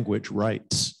language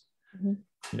rights.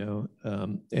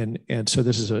 And so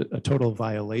this is a total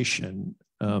violation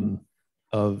of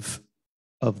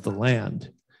the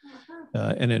land.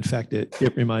 And in fact,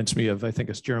 it reminds me of, I think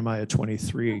it's Jeremiah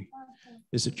 23.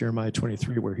 Is it Jeremiah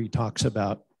 23 where he talks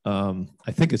about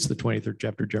I think it's the 23rd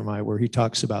chapter of Jeremiah, where he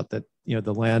talks about that,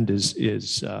 the land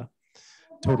is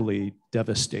totally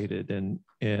devastated,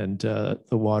 and the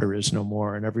water is no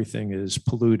more, and everything is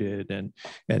polluted, and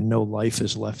no life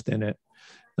is left in it.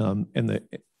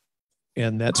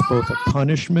 And that's both a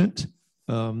punishment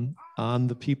on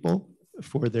the people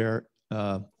for their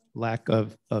lack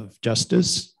of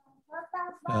justice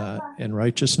and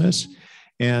righteousness,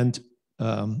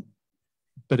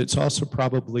 but it's also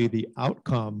probably the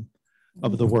outcome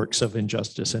of the works of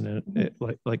injustice, and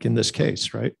like in this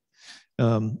case, right?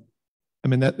 I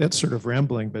mean, that's sort of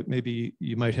rambling, but maybe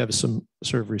you might have some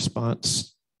sort of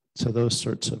response to those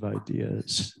sorts of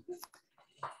ideas.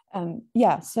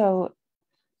 Yeah, so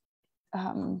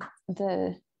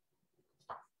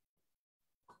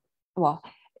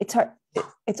it's hard.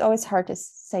 It's always hard to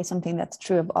say something that's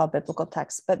true of all biblical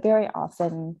texts, but very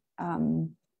often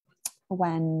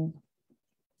when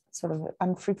sort of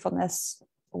unfruitfulness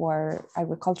or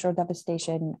agricultural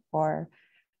devastation or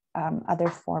other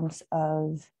forms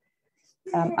of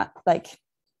like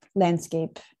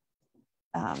landscape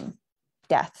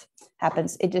death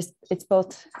happens, it's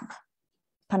both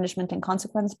punishment and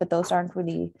consequence, but those aren't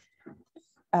really,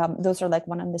 those are like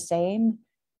one and the same.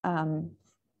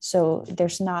 So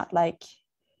there's not like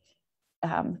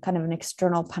kind of an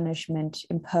external punishment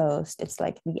imposed. It's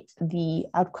like the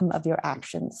outcome of your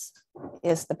actions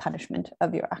is the punishment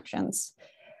of your actions.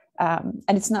 And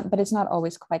it's not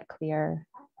always quite clear.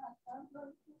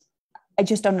 I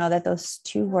just don't know that those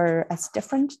two were as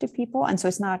different to people. And so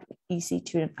it's not easy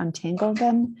to untangle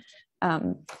them.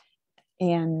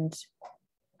 And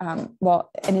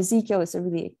Ezekiel is a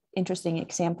really interesting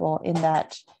example in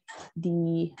that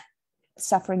the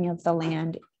suffering of the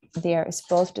land there is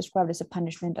both described as a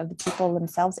punishment of the people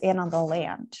themselves and on the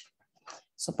land.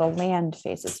 So the land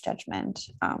faces judgment,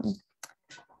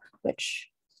 which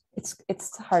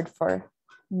it's hard for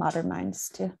modern minds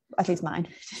to, at least mine,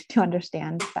 to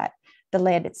understand that the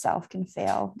land itself can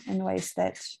fail in ways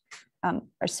that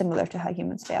are similar to how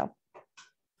humans fail.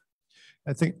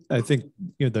 I think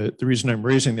the reason I'm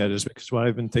raising that is because what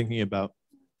I've been thinking about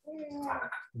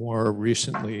more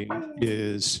recently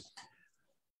is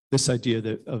this idea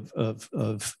that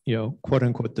of quote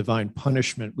unquote divine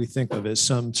punishment we think of as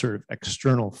some sort of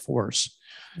external force,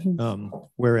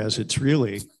 whereas it's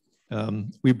really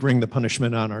we bring the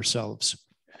punishment on ourselves,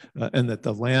 and that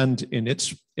the land in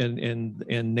its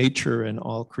in nature and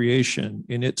all creation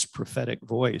in its prophetic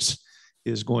voice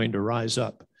is going to rise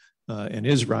up and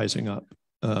is rising up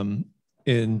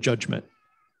in judgment,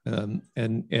 and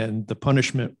the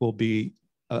punishment will be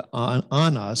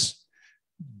on us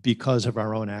because of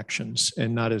our own actions,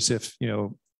 and not as if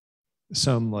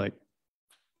some like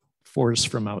force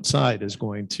from outside is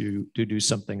going to do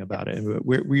something about it. And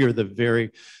we are the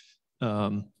very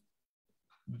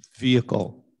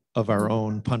vehicle of our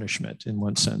own punishment in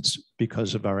one sense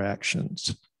because of our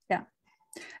actions. Yeah,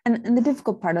 and the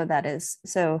difficult part of that is,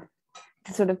 so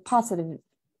the sort of positive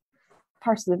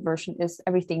version is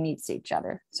everything needs each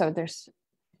other. So there's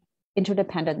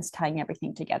interdependence tying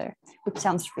everything together, which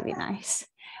sounds really nice.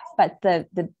 But the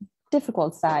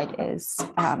difficult side is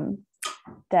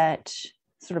that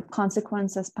sort of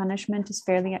consequence as punishment is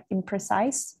fairly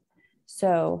imprecise.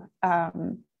 So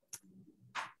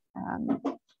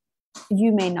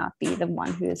you may not be the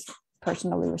one who is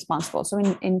personally responsible. So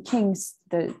in Kings,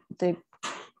 the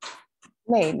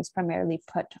blame is primarily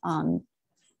put on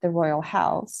the royal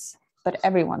house, but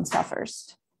everyone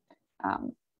suffers.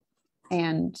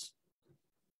 And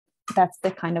that's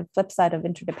the kind of flip side of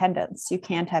interdependence. You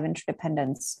can't have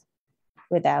interdependence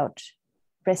without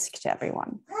risk to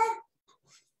everyone.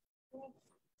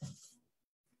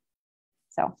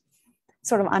 So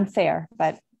sort of unfair,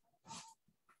 but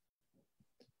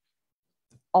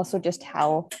also just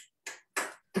how,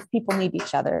 if people need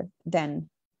each other, then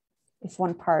if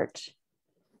one part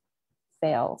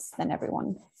fails, then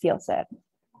everyone feels it.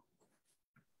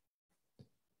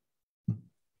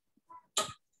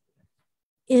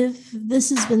 If this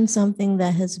has been something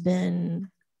that has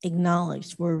been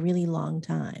acknowledged for a really long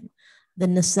time, the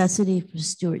necessity for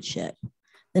stewardship,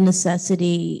 the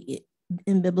necessity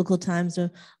in biblical times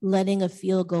of letting a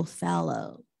field go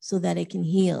fallow so that it can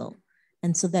heal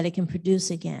and so that it can produce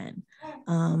again.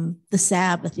 The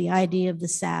Sabbath, the idea of the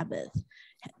Sabbath,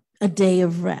 a day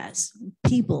of rest.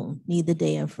 People need the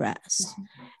day of rest.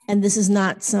 And this is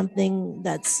not something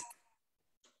that's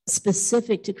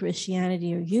specific to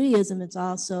Christianity or Judaism, it's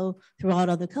also throughout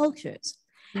other cultures.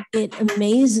 It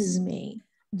amazes me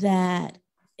that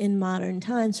in modern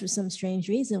times, for some strange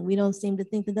reason, we don't seem to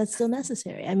think that that's still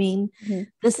necessary. I mean,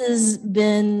 this has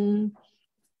been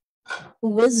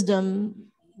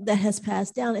wisdom that has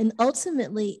passed down, and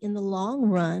ultimately in the long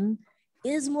run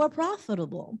is more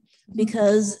profitable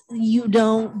because you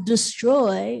don't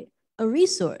destroy a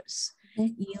resource.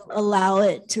 You allow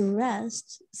it to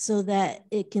rest so that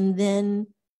it can then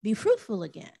be fruitful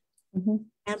again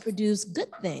and produce good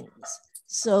things.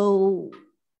 So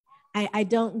I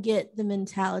don't get the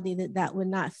mentality that that would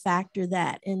not factor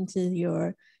that into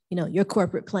your, your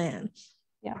corporate plan.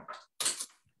 Yeah.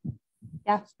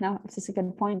 Yeah, no, it's just a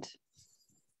good point.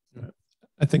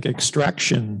 I think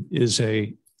extraction is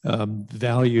a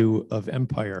value of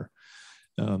empire.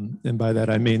 And by that,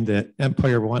 I mean that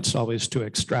empire wants always to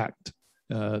extract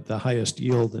the highest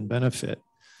yield and benefit.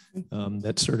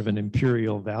 That's sort of an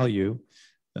imperial value.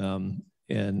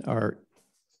 And our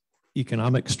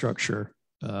economic structure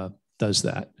does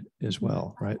that as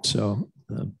well, right? So,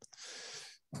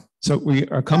 so we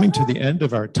are coming to the end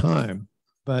of our time,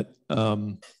 but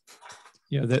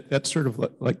that's sort of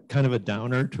like kind of a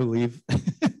downer to leave.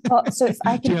 Well, so if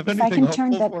I can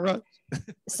turn that,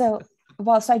 so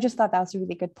I just thought that was a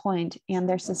really good point. And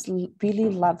there's this really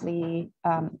lovely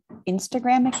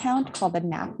Instagram account called the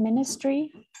Nap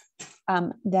Ministry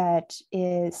that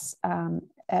is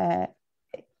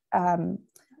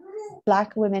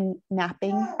Black women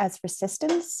napping as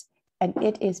resistance, and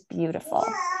it is beautiful.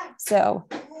 So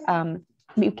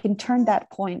we can turn that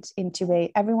point into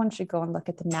everyone should go and look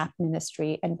at the Nap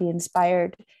Ministry and be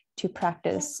inspired to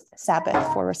practice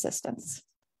Sabbath for resistance.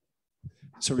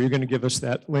 So you're going to give us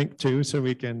that link too, so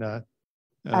we can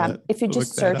if you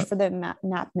just search for the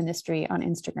Nap Ministry on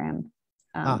Instagram,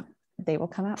 they will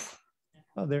come up.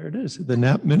 Oh, there it is, the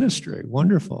Nap Ministry.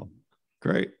 Wonderful.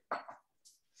 Great.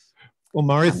 Well,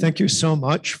 Mari, thank you so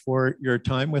much for your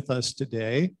time with us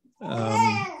today.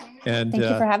 And thank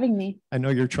you for having me. I know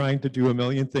you're trying to do a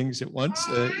million things at once,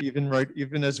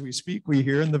 even as we speak, we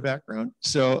hear in the background.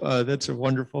 So that's a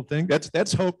wonderful thing.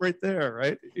 That's hope right there,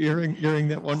 right? Hearing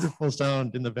that wonderful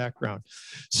sound in the background.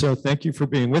 So thank you for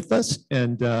being with us,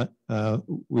 and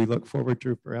we look forward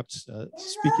to perhaps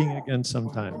speaking again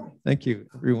sometime. Thank you,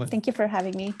 everyone. Thank you for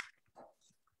having me.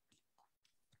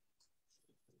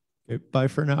 Okay, bye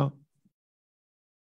for now.